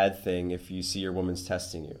bad thing if you see your woman's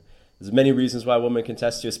testing you. There's many reasons why a woman can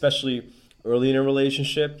test you, especially early in a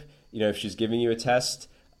relationship. If she's giving you a test,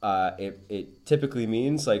 it typically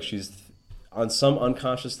means like she's on some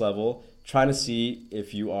unconscious level trying to see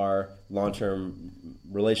if you are long-term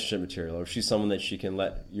relationship material, or if she's someone that she can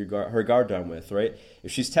let her guard down with, right?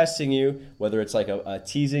 If she's testing you, whether it's like a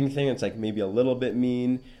teasing thing, it's like maybe a little bit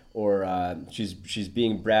mean, or she's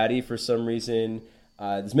being bratty for some reason,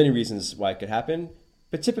 There's many reasons why it could happen,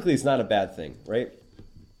 but typically it's not a bad thing, right?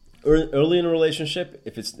 Early in a relationship,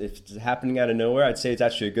 if it's happening out of nowhere, I'd say it's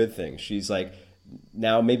actually a good thing. She's like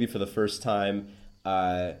now maybe for the first time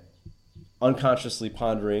unconsciously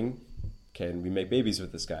pondering, can we make babies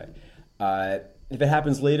with this guy? If it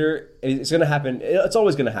happens later, it's going to happen. It's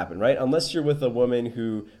always going to happen, right? Unless you're with a woman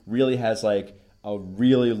who really has like a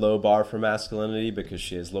really low bar for masculinity because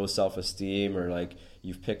she has low self-esteem, or like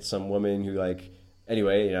you've picked some woman who like,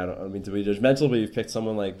 anyway, I don't mean to be judgmental, but you've picked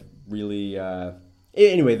someone like really,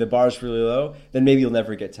 anyway, the bar's really low, then maybe you'll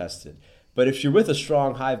never get tested. But if you're with a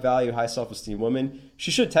strong, high value, high self-esteem woman,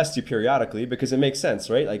 she should test you periodically because it makes sense,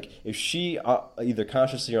 right? Like if she either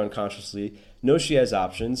consciously or unconsciously knows she has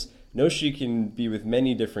options, knows she can be with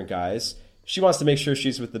many different guys, she wants to make sure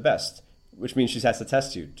she's with the best, which means she has to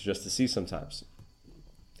test you just to see sometimes.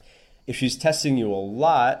 If she's testing you a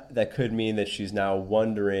lot, that could mean that she's now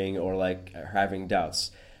wondering or like having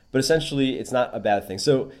doubts. But essentially, it's not a bad thing.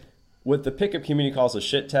 So what the pickup community calls a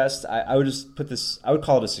shit test, I would just I would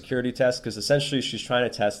call it a security test, because essentially she's trying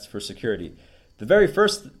to test for security. The very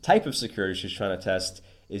first type of security she's trying to test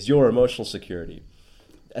is your emotional security,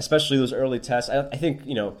 especially those early tests. I think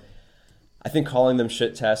calling them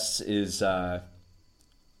shit tests is,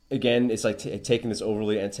 again, it's like taking this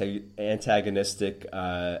overly antagonistic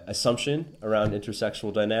assumption around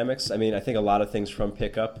intersexual dynamics. I mean, I think a lot of things from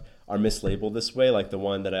pickup are mislabeled this way. Like the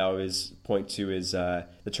one that I always point to is the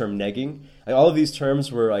term negging. Like all of these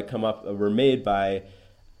terms were made by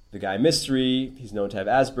the guy Mystery. He's known to have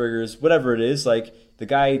Asperger's, whatever it is. Like the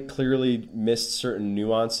guy clearly missed certain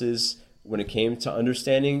nuances when it came to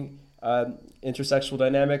understanding intersexual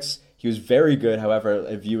dynamics. He was very good, however,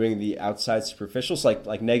 at viewing the outside superficials,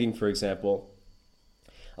 like negging, for example.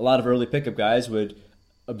 A lot of early pickup guys would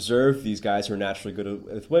observe these guys who are naturally good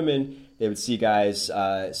with women. They would see guys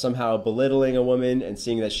somehow belittling a woman and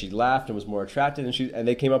seeing that she laughed and was more attracted, and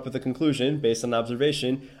they came up with a conclusion based on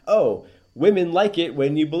observation: oh, women like it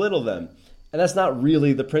when you belittle them. And that's not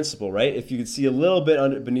really the principle, right? If you could see a little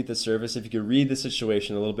bit beneath the surface, if you could read the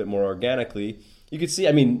situation a little bit more organically, you could see,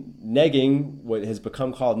 negging, what has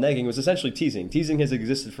become called negging, was essentially teasing. Teasing has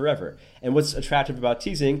existed forever. And what's attractive about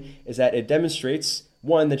teasing is that it demonstrates,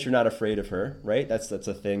 one, that you're not afraid of her, right? That's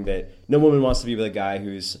a thing that no woman wants to be with a guy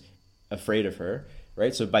who's afraid of her,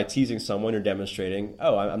 right? So by teasing someone, you're demonstrating,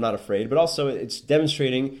 oh, I'm not afraid. But also it's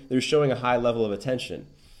demonstrating that you're showing a high level of attention.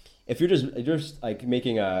 If you're just like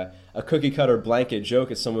making a cookie cutter blanket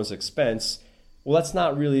joke at someone's expense, well, that's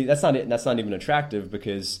not even attractive,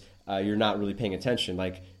 because you're not really paying attention.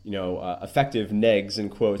 Effective negs in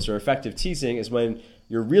quotes, or effective teasing, is when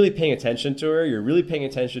you're really paying attention to her, you're really paying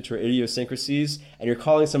attention to her idiosyncrasies, and you're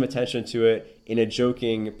calling some attention to it in a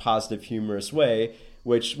joking, positive, humorous way,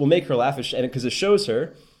 which will make her laugh, and because it shows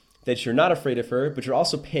her that you're not afraid of her, but you're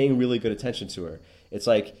also paying really good attention to her. It's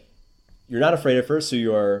like you're not afraid of her, so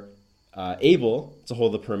you're able to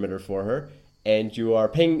hold the perimeter for her, and you are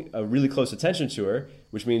paying a really close attention to her,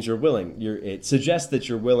 which means you're willing. It suggests that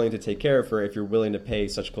you're willing to take care of her if you're willing to pay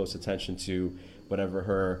such close attention to whatever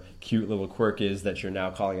her cute little quirk is that you're now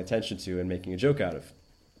calling attention to and making a joke out of.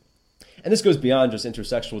 And this goes beyond just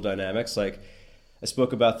intersexual dynamics. Like I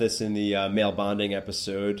spoke about this in the male bonding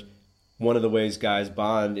episode. One of the ways guys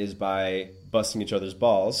bond is by busting each other's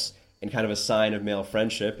balls, and kind of a sign of male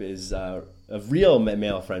friendship is of real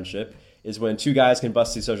male friendship is when two guys can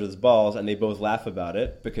bust each other's balls and they both laugh about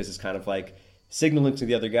it, because it's kind of like signaling to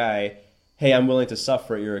the other guy, hey, I'm willing to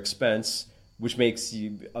suffer at your expense, which makes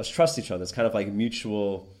us trust each other. It's kind of like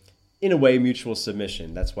mutual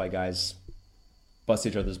submission. That's why guys bust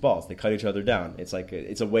each other's balls. They cut each other down. It's like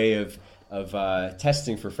it's a way of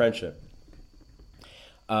testing for friendship.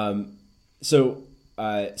 So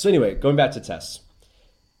anyway, going back to tests.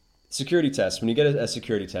 Security tests. When you get a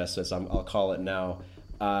security test, as I'll call it now,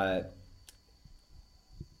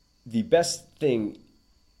 the best thing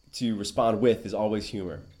to respond with is always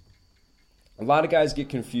humor. A lot of guys get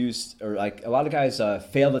confused, or like a lot of guys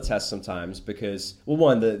fail the test sometimes because, well,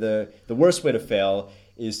 one, the worst way to fail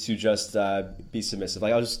is to just be submissive.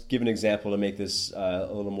 Like I'll just give an example to make this a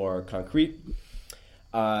little more concrete.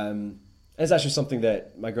 It's actually something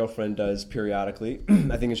that my girlfriend does periodically.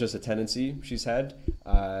 I think it's just a tendency she's had,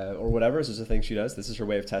 or whatever. It's just a thing she does. This is her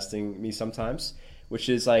way of testing me sometimes, which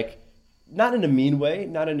is like not in a mean way,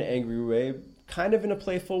 not in an angry way, kind of in a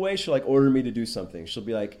playful way. She'll like order me to do something. She'll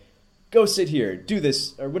be like, go sit here, do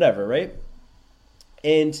this, or whatever, right?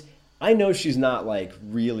 And I know she's not like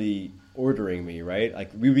really ordering me, right?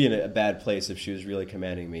 Like we'd be in a bad place if she was really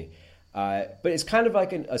commanding me. But it's kind of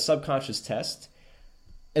like a subconscious test.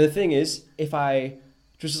 And the thing is, if I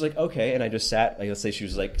She was just like, okay. And I just sat, like, let's say she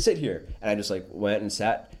was like, sit here. And I just like went and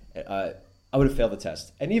sat. I would have failed the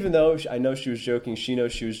test. And even though I know she was joking, she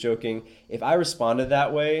knows she was joking. If I responded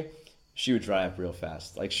that way, she would dry up real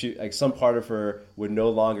fast. Like some part of her would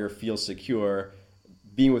no longer feel secure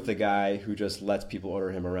being with the guy who just lets people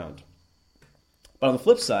order him around. But on the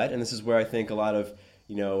flip side, and this is where I think a lot of,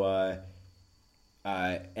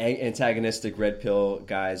 antagonistic red pill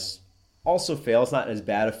guys also fail. It's not as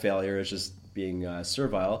bad a failure as just being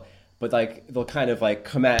servile, but like they'll kind of like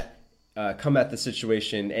come at the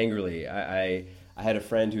situation angrily. I had a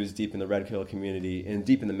friend who was deep in the red pill community and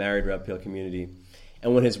deep in the married red pill community,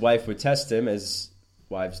 and when his wife would test him, as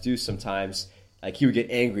wives do sometimes, like he would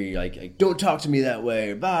get angry, like don't talk to me that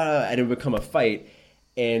way, blah, and it would become a fight.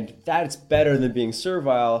 And that's better than being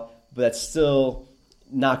servile, but that's still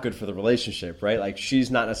not good for the relationship, right? Like she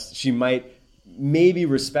might maybe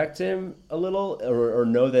respect him a little or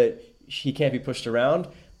know that he can't be pushed around,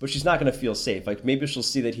 but she's not going to feel safe. Like maybe she'll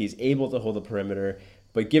see that he's able to hold the perimeter,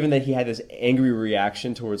 but given that he had this angry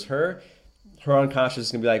reaction towards her unconscious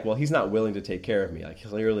is going to be like, well, he's not willing to take care of me. Like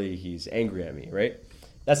clearly he's angry at me, right?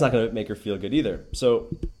 That's not going to make her feel good either. So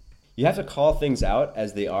you have to call things out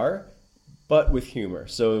as they are, but with humor.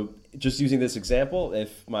 So just using this example,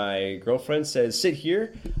 if my girlfriend says, sit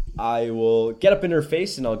here, I will get up in her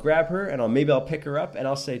face and I'll grab her and maybe I'll pick her up and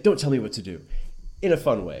I'll say, don't tell me what to do, in a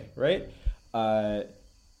fun way, right? And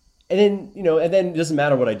then it doesn't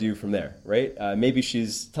matter what I do from there, right? Maybe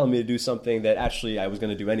she's telling me to do something that actually I was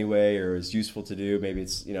going to do anyway or is useful to do. Maybe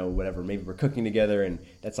it's, whatever. Maybe we're cooking together and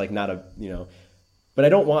that's like not but I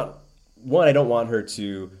don't want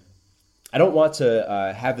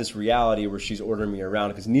to have this reality where she's ordering me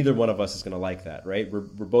around because neither one of us is going to like that, right? We're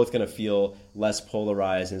both going to feel less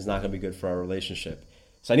polarized and it's not going to be good for our relationship.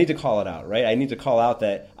 So I need to call it out, right? I need to call out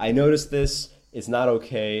that I noticed this, it's not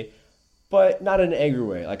okay, but not in an angry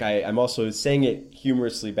way. Like I'm also saying it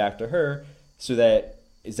humorously back to her so that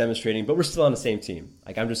it's demonstrating, but we're still on the same team.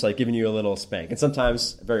 Like I'm just like giving you a little spank. And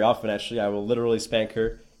sometimes, very often actually, I will literally spank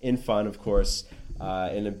her in fun, of course,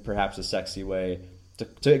 in perhaps a sexy way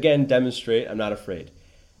to again demonstrate I'm not afraid.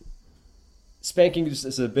 Spanking just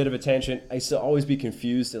is a bit of a tangent. I used to always be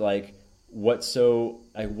confused at like what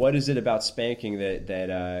is it about spanking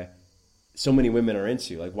that so many women are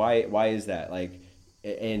into? Like why is that? Like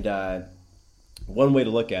and one way to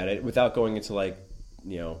look at it, without going into like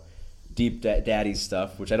deep daddy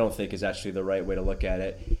stuff, which I don't think is actually the right way to look at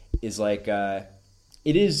it, is like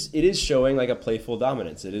it is showing like a playful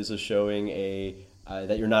dominance. It is showing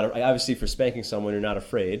that you're not obviously for spanking someone you're not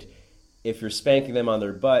afraid. If you're spanking them on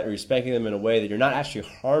their butt or you're spanking them in a way that you're not actually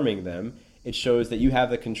harming them, it shows that you have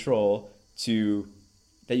the control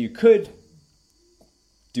that you could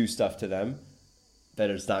do stuff to them that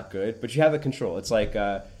is not good, but you have the control. It's like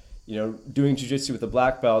doing jiu-jitsu with a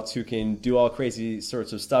black belt who can do all crazy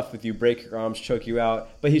sorts of stuff with you, break your arms, choke you out,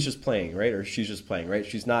 but he's just playing, right? Or she's just playing, right?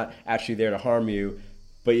 She's not actually there to harm you,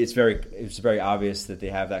 but it's very obvious that they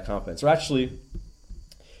have that confidence. Or actually,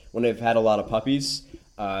 when I've had a lot of puppies,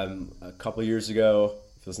 a couple years ago,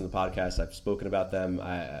 if you listen to the podcast, I've spoken about them.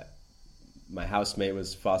 My housemate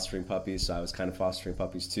was fostering puppies, so I was kind of fostering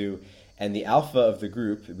puppies too. And the alpha of the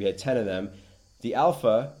group, we had 10 of them, the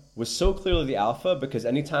alpha was so clearly the alpha because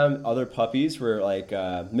anytime other puppies were like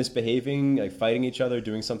misbehaving, like fighting each other,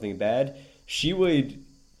 doing something bad, she would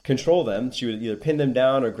control them. She would either pin them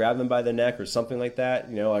down or grab them by the neck or something like that,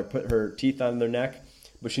 or put her teeth on their neck,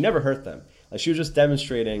 but she never hurt them. Like she was just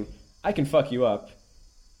demonstrating, I can fuck you up,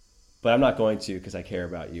 but I'm not going to because I care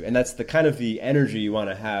about you. And that's the kind of the energy you want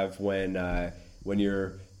to have when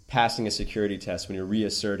you're passing a security test, when you're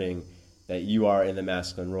reasserting that you are in the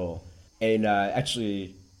masculine role. And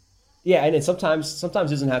actually, yeah, and sometimes it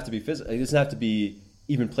doesn't have to be physical. It doesn't have to be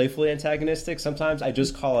even playfully antagonistic. Sometimes I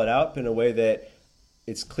just call it out in a way that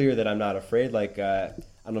it's clear that I'm not afraid. Like I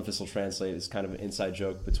don't know if this will translate. It's kind of an inside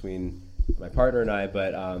joke between my partner and I,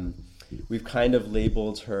 but we've kind of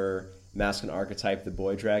labeled her masculine archetype the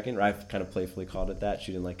boy dragon, or I've kind of playfully called it that.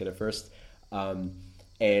 She didn't like it at first. And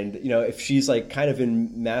if she's like kind of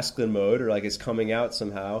in masculine mode or like is coming out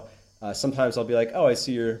somehow, sometimes I'll be like, oh, I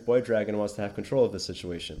see your boy dragon wants to have control of this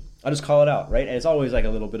situation. I'll just call it out, right? And it's always like a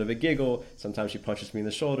little bit of a giggle. Sometimes she punches me in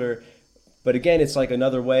the shoulder. But again, it's like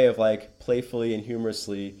another way of like playfully and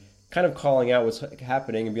humorously kind of calling out what's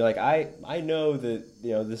happening and be like, I know that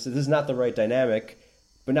this is not the right dynamic,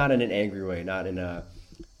 but not in an angry way, not in a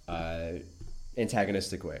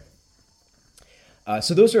antagonistic way.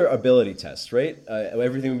 So those are ability tests, right?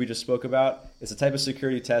 Everything we just spoke about is a type of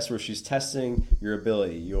security test where she's testing your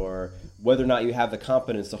ability, your whether or not you have the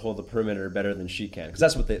competence to hold the perimeter better than she can, because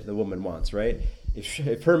that's what the woman wants, right?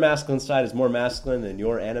 If her masculine side is more masculine than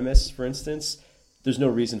your animus, for instance, there's no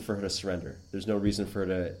reason for her to surrender. There's no reason for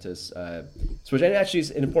her to switch. And actually,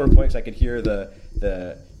 it's an important point because I could hear the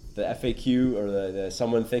FAQ or the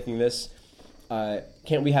someone thinking this.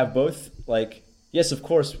 Can't we have both? Like, yes, of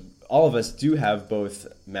course, all of us do have both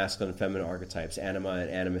masculine and feminine archetypes, anima and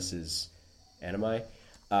animuses, animi.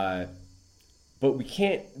 But we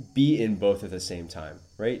can't be in both at the same time,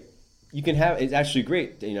 right? You can have, it's actually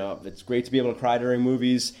great, it's great to be able to cry during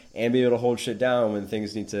movies and be able to hold shit down when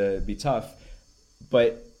things need to be tough.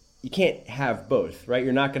 But you can't have both, right?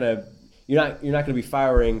 You're not gonna be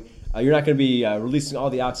firing. You're not gonna be releasing all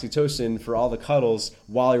the oxytocin for all the cuddles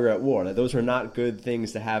while you're at war. Those are not good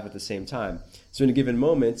things to have at the same time. So in a given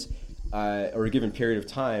moment or a given period of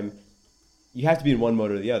time, you have to be in one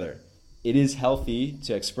mode or the other. It is healthy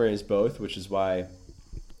to experience both, which is why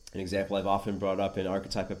an example I've often brought up in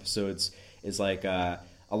archetype episodes is like a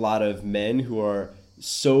lot of men who are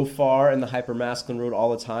so far in the hypermasculine road all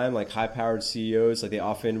the time, like high-powered CEOs, like they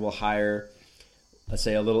often will hire, let's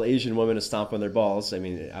say, a little Asian woman to stomp on their balls. I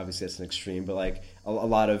mean, obviously that's an extreme, but like a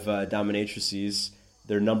lot of dominatrices,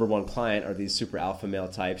 their number one client are these super alpha male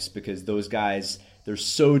types because those guys, they're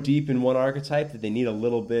so deep in one archetype that they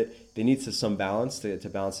need some balance to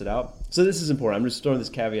balance it out. So this is important. I'm just throwing this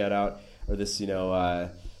caveat out, or this,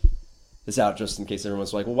 this out just in case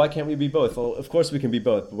everyone's like, well, why can't we be both? Well, of course we can be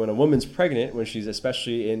both. But when a woman's pregnant, when she's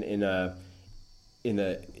especially you're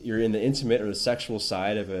in the intimate or the sexual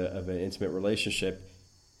side of an intimate relationship,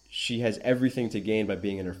 she has everything to gain by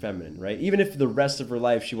being in her feminine, right? Even if the rest of her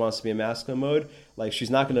life she wants to be in masculine mode, like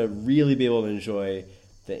she's not going to really be able to enjoy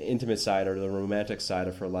the intimate side or the romantic side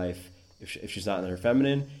of her life if she's not in her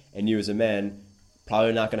feminine. And you as a man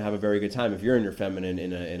probably not going to have a very good time if you're in your feminine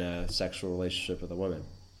in a sexual relationship with a woman.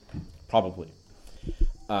 Probably.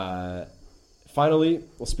 Finally,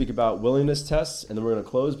 we'll speak about willingness tests, and then we're going to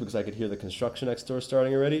close because I could hear the construction next door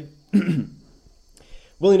starting already.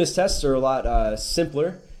 Willingness tests are a lot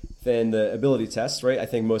simpler than the ability tests, right? I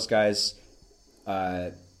think most guys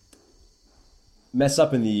mess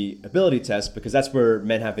up in the ability test because that's where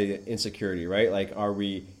men have the insecurity, right? Like, are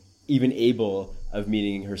we even able of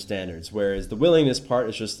meeting her standards? Whereas the willingness part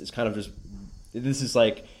is this is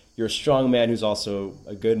like, you're a strong man who's also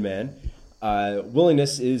a good man.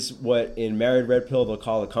 Willingness is what in Married Red Pill they'll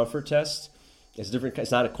call a comfort test. It's different.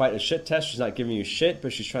 It's not quite a shit test. She's not giving you shit,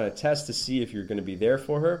 but she's trying to test to see if you're going to be there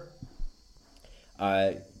for her.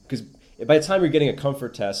 Because by the time you're getting a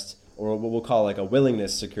comfort test, or what we'll call like a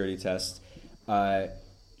willingness security test,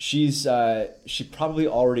 she probably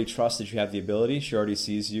already trusts that you have the ability. She already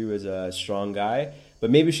sees you as a strong guy, but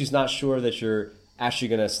maybe she's not sure that you're actually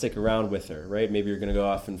going to stick around with her, right? Maybe you're going to go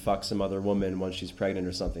off and fuck some other woman once she's pregnant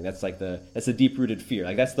or something. That's a deep-rooted fear.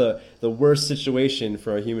 Like that's the worst situation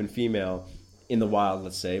for a human female in the wild,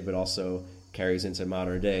 let's say, but also carries into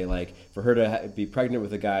modern day. Like for her to be pregnant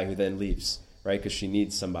with a guy who then leaves, right? Because she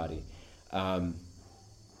needs somebody. At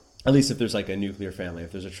least if there's like a nuclear family.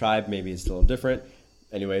 If there's a tribe, maybe it's a little different.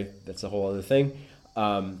 Anyway, that's a whole other thing.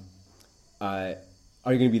 Are you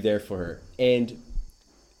going to be there for her? And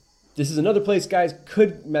this is another place guys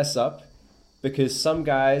could mess up because some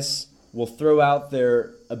guys will throw out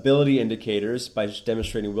their ability indicators by just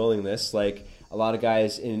demonstrating willingness. Like a lot of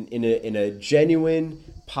guys in a genuine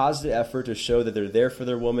positive effort to show that they're there for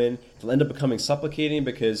their woman, they'll end up becoming supplicating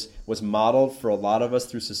because what's modeled for a lot of us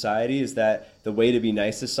through society is that the way to be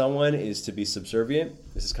nice to someone is to be subservient.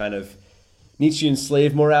 This is kind of Nietzschean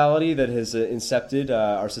slave morality that has incepted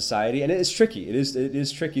our society. And it is tricky. It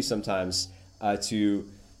is tricky sometimes to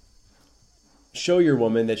show your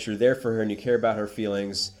woman that you're there for her and you care about her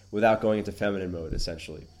feelings without going into feminine mode,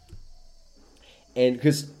 essentially. And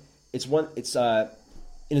because it's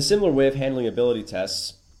in a similar way of handling ability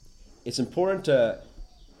tests, it's important to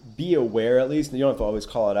be aware, at least, and you don't have to always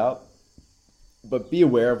call it out, but be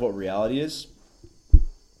aware of what reality is.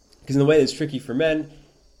 Because in the way that's tricky for men,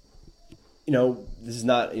 this is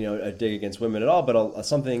not, a dig against women at all, but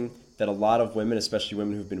something that a lot of women, especially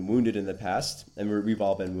women who've been wounded in the past, and we've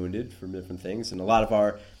all been wounded from different things, and a lot of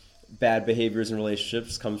our bad behaviors in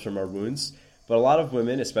relationships comes from our wounds, but a lot of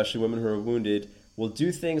women, especially women who are wounded, will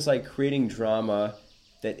do things like creating drama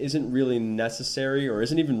that isn't really necessary or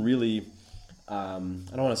isn't even really, I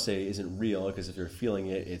don't want to say isn't real, because if you're feeling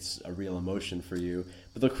it, it's a real emotion for you,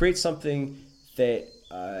 but they'll create something that,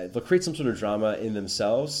 they'll create some sort of drama in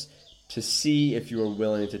themselves to see if you are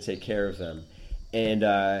willing to take care of them.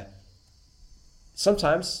 And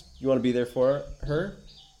sometimes you want to be there for her.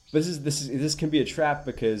 But this can be a trap,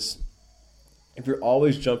 because if you're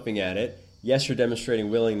always jumping at it, yes, you're demonstrating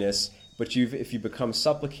willingness, but if you become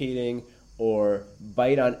supplicating or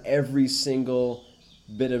bite on every single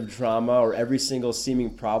bit of drama or every single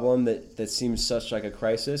seeming problem that seems such like a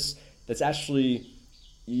crisis, that's actually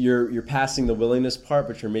you're passing the willingness part,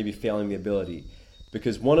 but you're maybe failing the ability.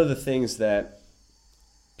 Because one of the things that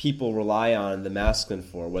people rely on the masculine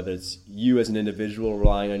for, whether it's you as an individual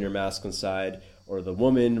relying on your masculine side, or the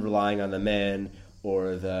woman relying on the man,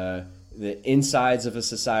 or the insides of a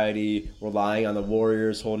society relying on the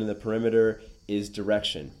warriors holding the perimeter, is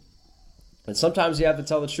direction. And sometimes you have to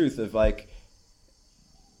tell the truth of, like,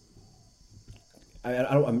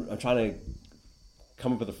 I'm trying to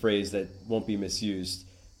come up with a phrase that won't be misused,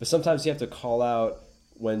 but sometimes you have to call out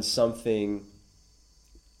when something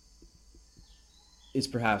is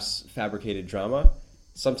perhaps fabricated drama.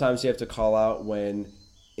 Sometimes you have to call out when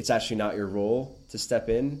it's actually not your role to step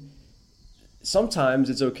in. Sometimes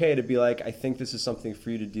it's okay to be like, I think this is something for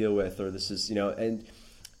you to deal with, or this is, and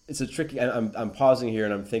it's a tricky, and I'm pausing here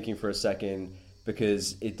and I'm thinking for a second,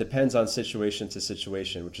 because it depends on situation to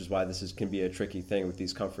situation, which is why can be a tricky thing with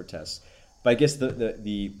these comfort tests. But I guess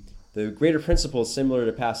the greater principle is similar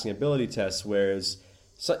to passing ability tests, whereas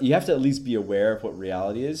you have to at least be aware of what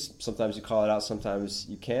reality is. Sometimes you call it out, sometimes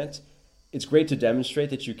you can't. It's great to demonstrate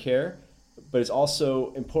that you care, but it's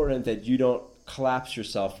also important that you don't collapse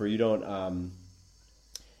yourself, or you don't,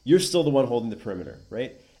 you're still the one holding the perimeter,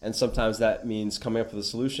 right? And sometimes that means coming up with a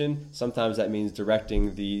solution. Sometimes that means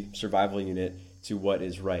directing the survival unit to what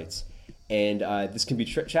is right. And this can be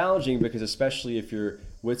challenging, because especially if you're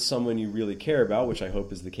with someone you really care about, which I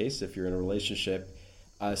hope is the case if you're in a relationship,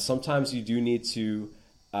 sometimes you do need to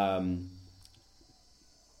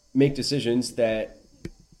make decisions that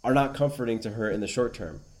are not comforting to her in the short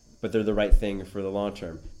term, but they're the right thing for the long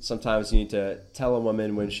term. Sometimes you need to tell a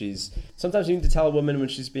woman when she's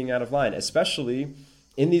being out of line, especially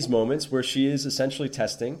in these moments where she is essentially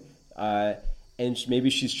testing, and maybe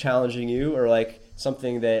she's challenging you, or like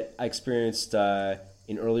something that I experienced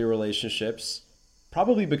in earlier relationships,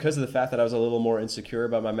 probably because of the fact that I was a little more insecure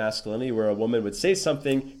about my masculinity, where a woman would say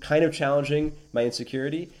something kind of challenging my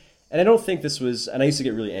insecurity. And I don't think this was, and I used to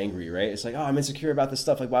get really angry, right? It's like, oh, I'm insecure about this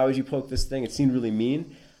stuff. Like, why would you poke this thing? It seemed really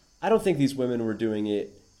mean. I don't think these women were doing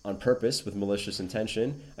it on purpose with malicious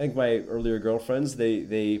intention. I think my earlier girlfriends,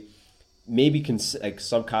 they maybe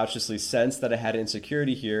subconsciously sensed that I had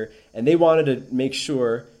insecurity here, and they wanted to make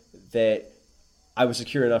sure that I was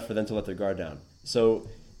secure enough for them to let their guard down. So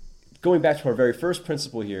going back to our very first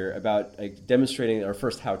principle here about demonstrating, our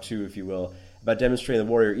first how-to, if you will, about demonstrating the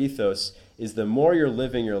warrior ethos, is the more you're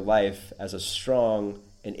living your life as a strong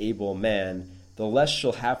and able man, the less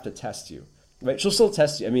she'll have to test you. Right? She'll still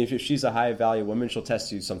test you. I mean, if she's a high-value woman, she'll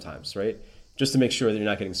test you sometimes, right? Just to make sure that you're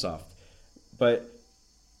not getting soft. But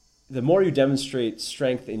the more you demonstrate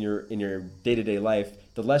strength in your day-to-day life,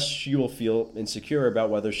 the less you will feel insecure about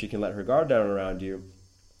whether she can let her guard down around you,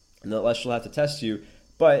 and the less she'll have to test you.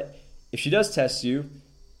 But if she does test you,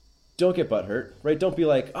 don't get butthurt, right? Don't be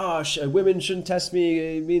like, oh, women shouldn't test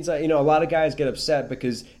me. It means a lot of guys get upset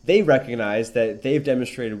because they recognize that they've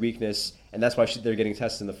demonstrated weakness, and that's why they're getting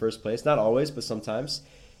tested in the first place. Not always, but sometimes.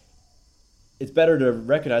 It's better to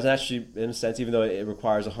recognize, and actually, in a sense, even though it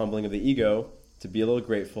requires a humbling of the ego, to be a little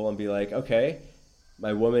grateful and be like, okay,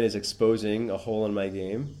 my woman is exposing a hole in my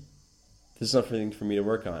game. This is something for me to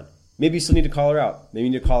work on. Maybe you still need to call her out. Maybe you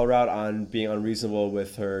need to call her out on being unreasonable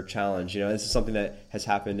with her challenge. This is something that has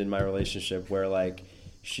happened in my relationship where, like,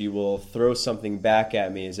 she will throw something back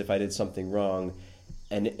at me as if I did something wrong.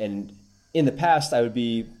 And in the past, I would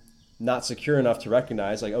be not secure enough to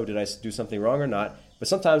recognize, like, oh, did I do something wrong or not? But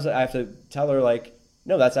sometimes I have to tell her, like,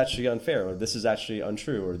 no, that's actually unfair, or this is actually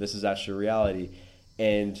untrue, or this is actually reality.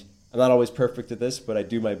 And I'm not always perfect at this, but I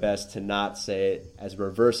do my best to not say it as a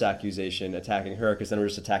reverse accusation, attacking her, because then we're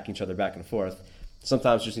just attacking each other back and forth.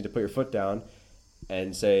 Sometimes you just need to put your foot down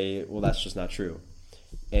and say, well, that's just not true.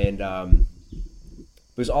 And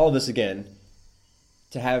because all of this, again,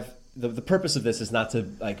 to have the purpose of this is not to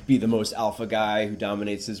like be the most alpha guy who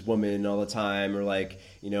dominates his woman all the time, or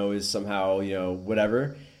is somehow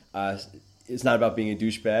whatever. It's not about being a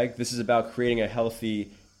douchebag. This is about creating a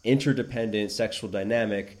healthy, interdependent sexual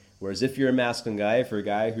dynamic. Whereas if you're a masculine guy, if you're a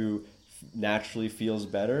guy who naturally feels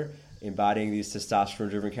better embodying these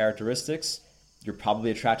testosterone-driven characteristics, you're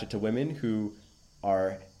probably attracted to women who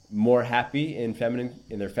are more happy in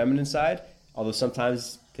their feminine side. Although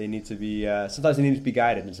sometimes they need to be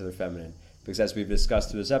guided into their feminine, because as we've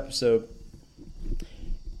discussed through this episode,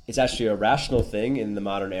 it's actually a rational thing in the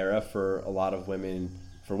modern era for a lot of women,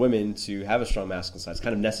 for women to have a strong masculine side. It's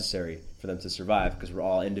kind of necessary for them to survive because we're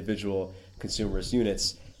all individual consumerist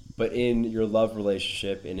units. But in your love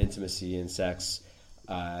relationship, in intimacy, in sex,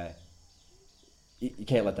 you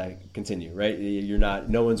can't let that continue, right?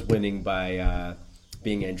 No one's winning by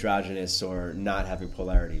being androgynous or not having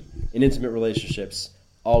polarity. In intimate relationships,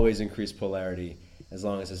 always increase polarity as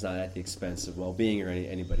long as it's not at the expense of well-being or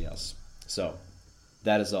anybody else. So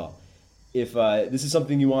that is all. If this is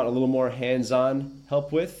something you want a little more hands-on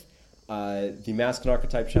help with, the Masculine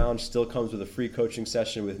Archetype Challenge still comes with a free coaching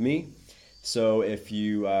session with me. So if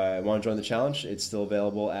you want to join the challenge, it's still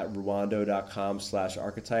available at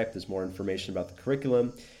ruwando.com/archetype. There's more information about the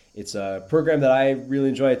curriculum. It's a program that I really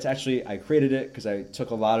enjoy. I created it because I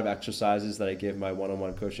took a lot of exercises that I give my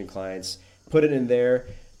one-on-one coaching clients, put it in there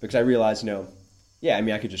because I realized, I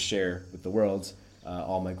could just share with the world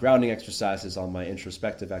all my grounding exercises, all my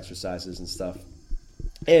introspective exercises and stuff.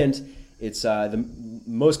 And it's the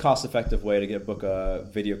most cost-effective way to book a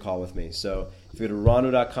video call with me. So if you go to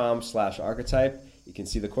ruwando.com/archetype, you can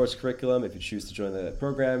see the course curriculum. If you choose to join the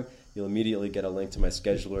program, you'll immediately get a link to my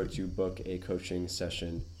scheduler to book a coaching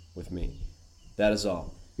session with me. That is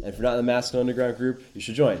all. And if you're not in the Masculine Underground group, you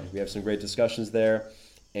should join. We have some great discussions there,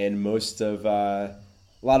 and a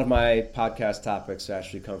lot of my podcast topics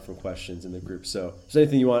actually come from questions in the group. So if there's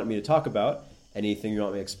anything you want me to talk about, anything you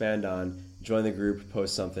want me to expand on, join the group,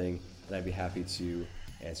 post something, and I'd be happy to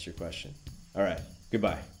answer your question. All right,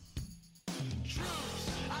 goodbye.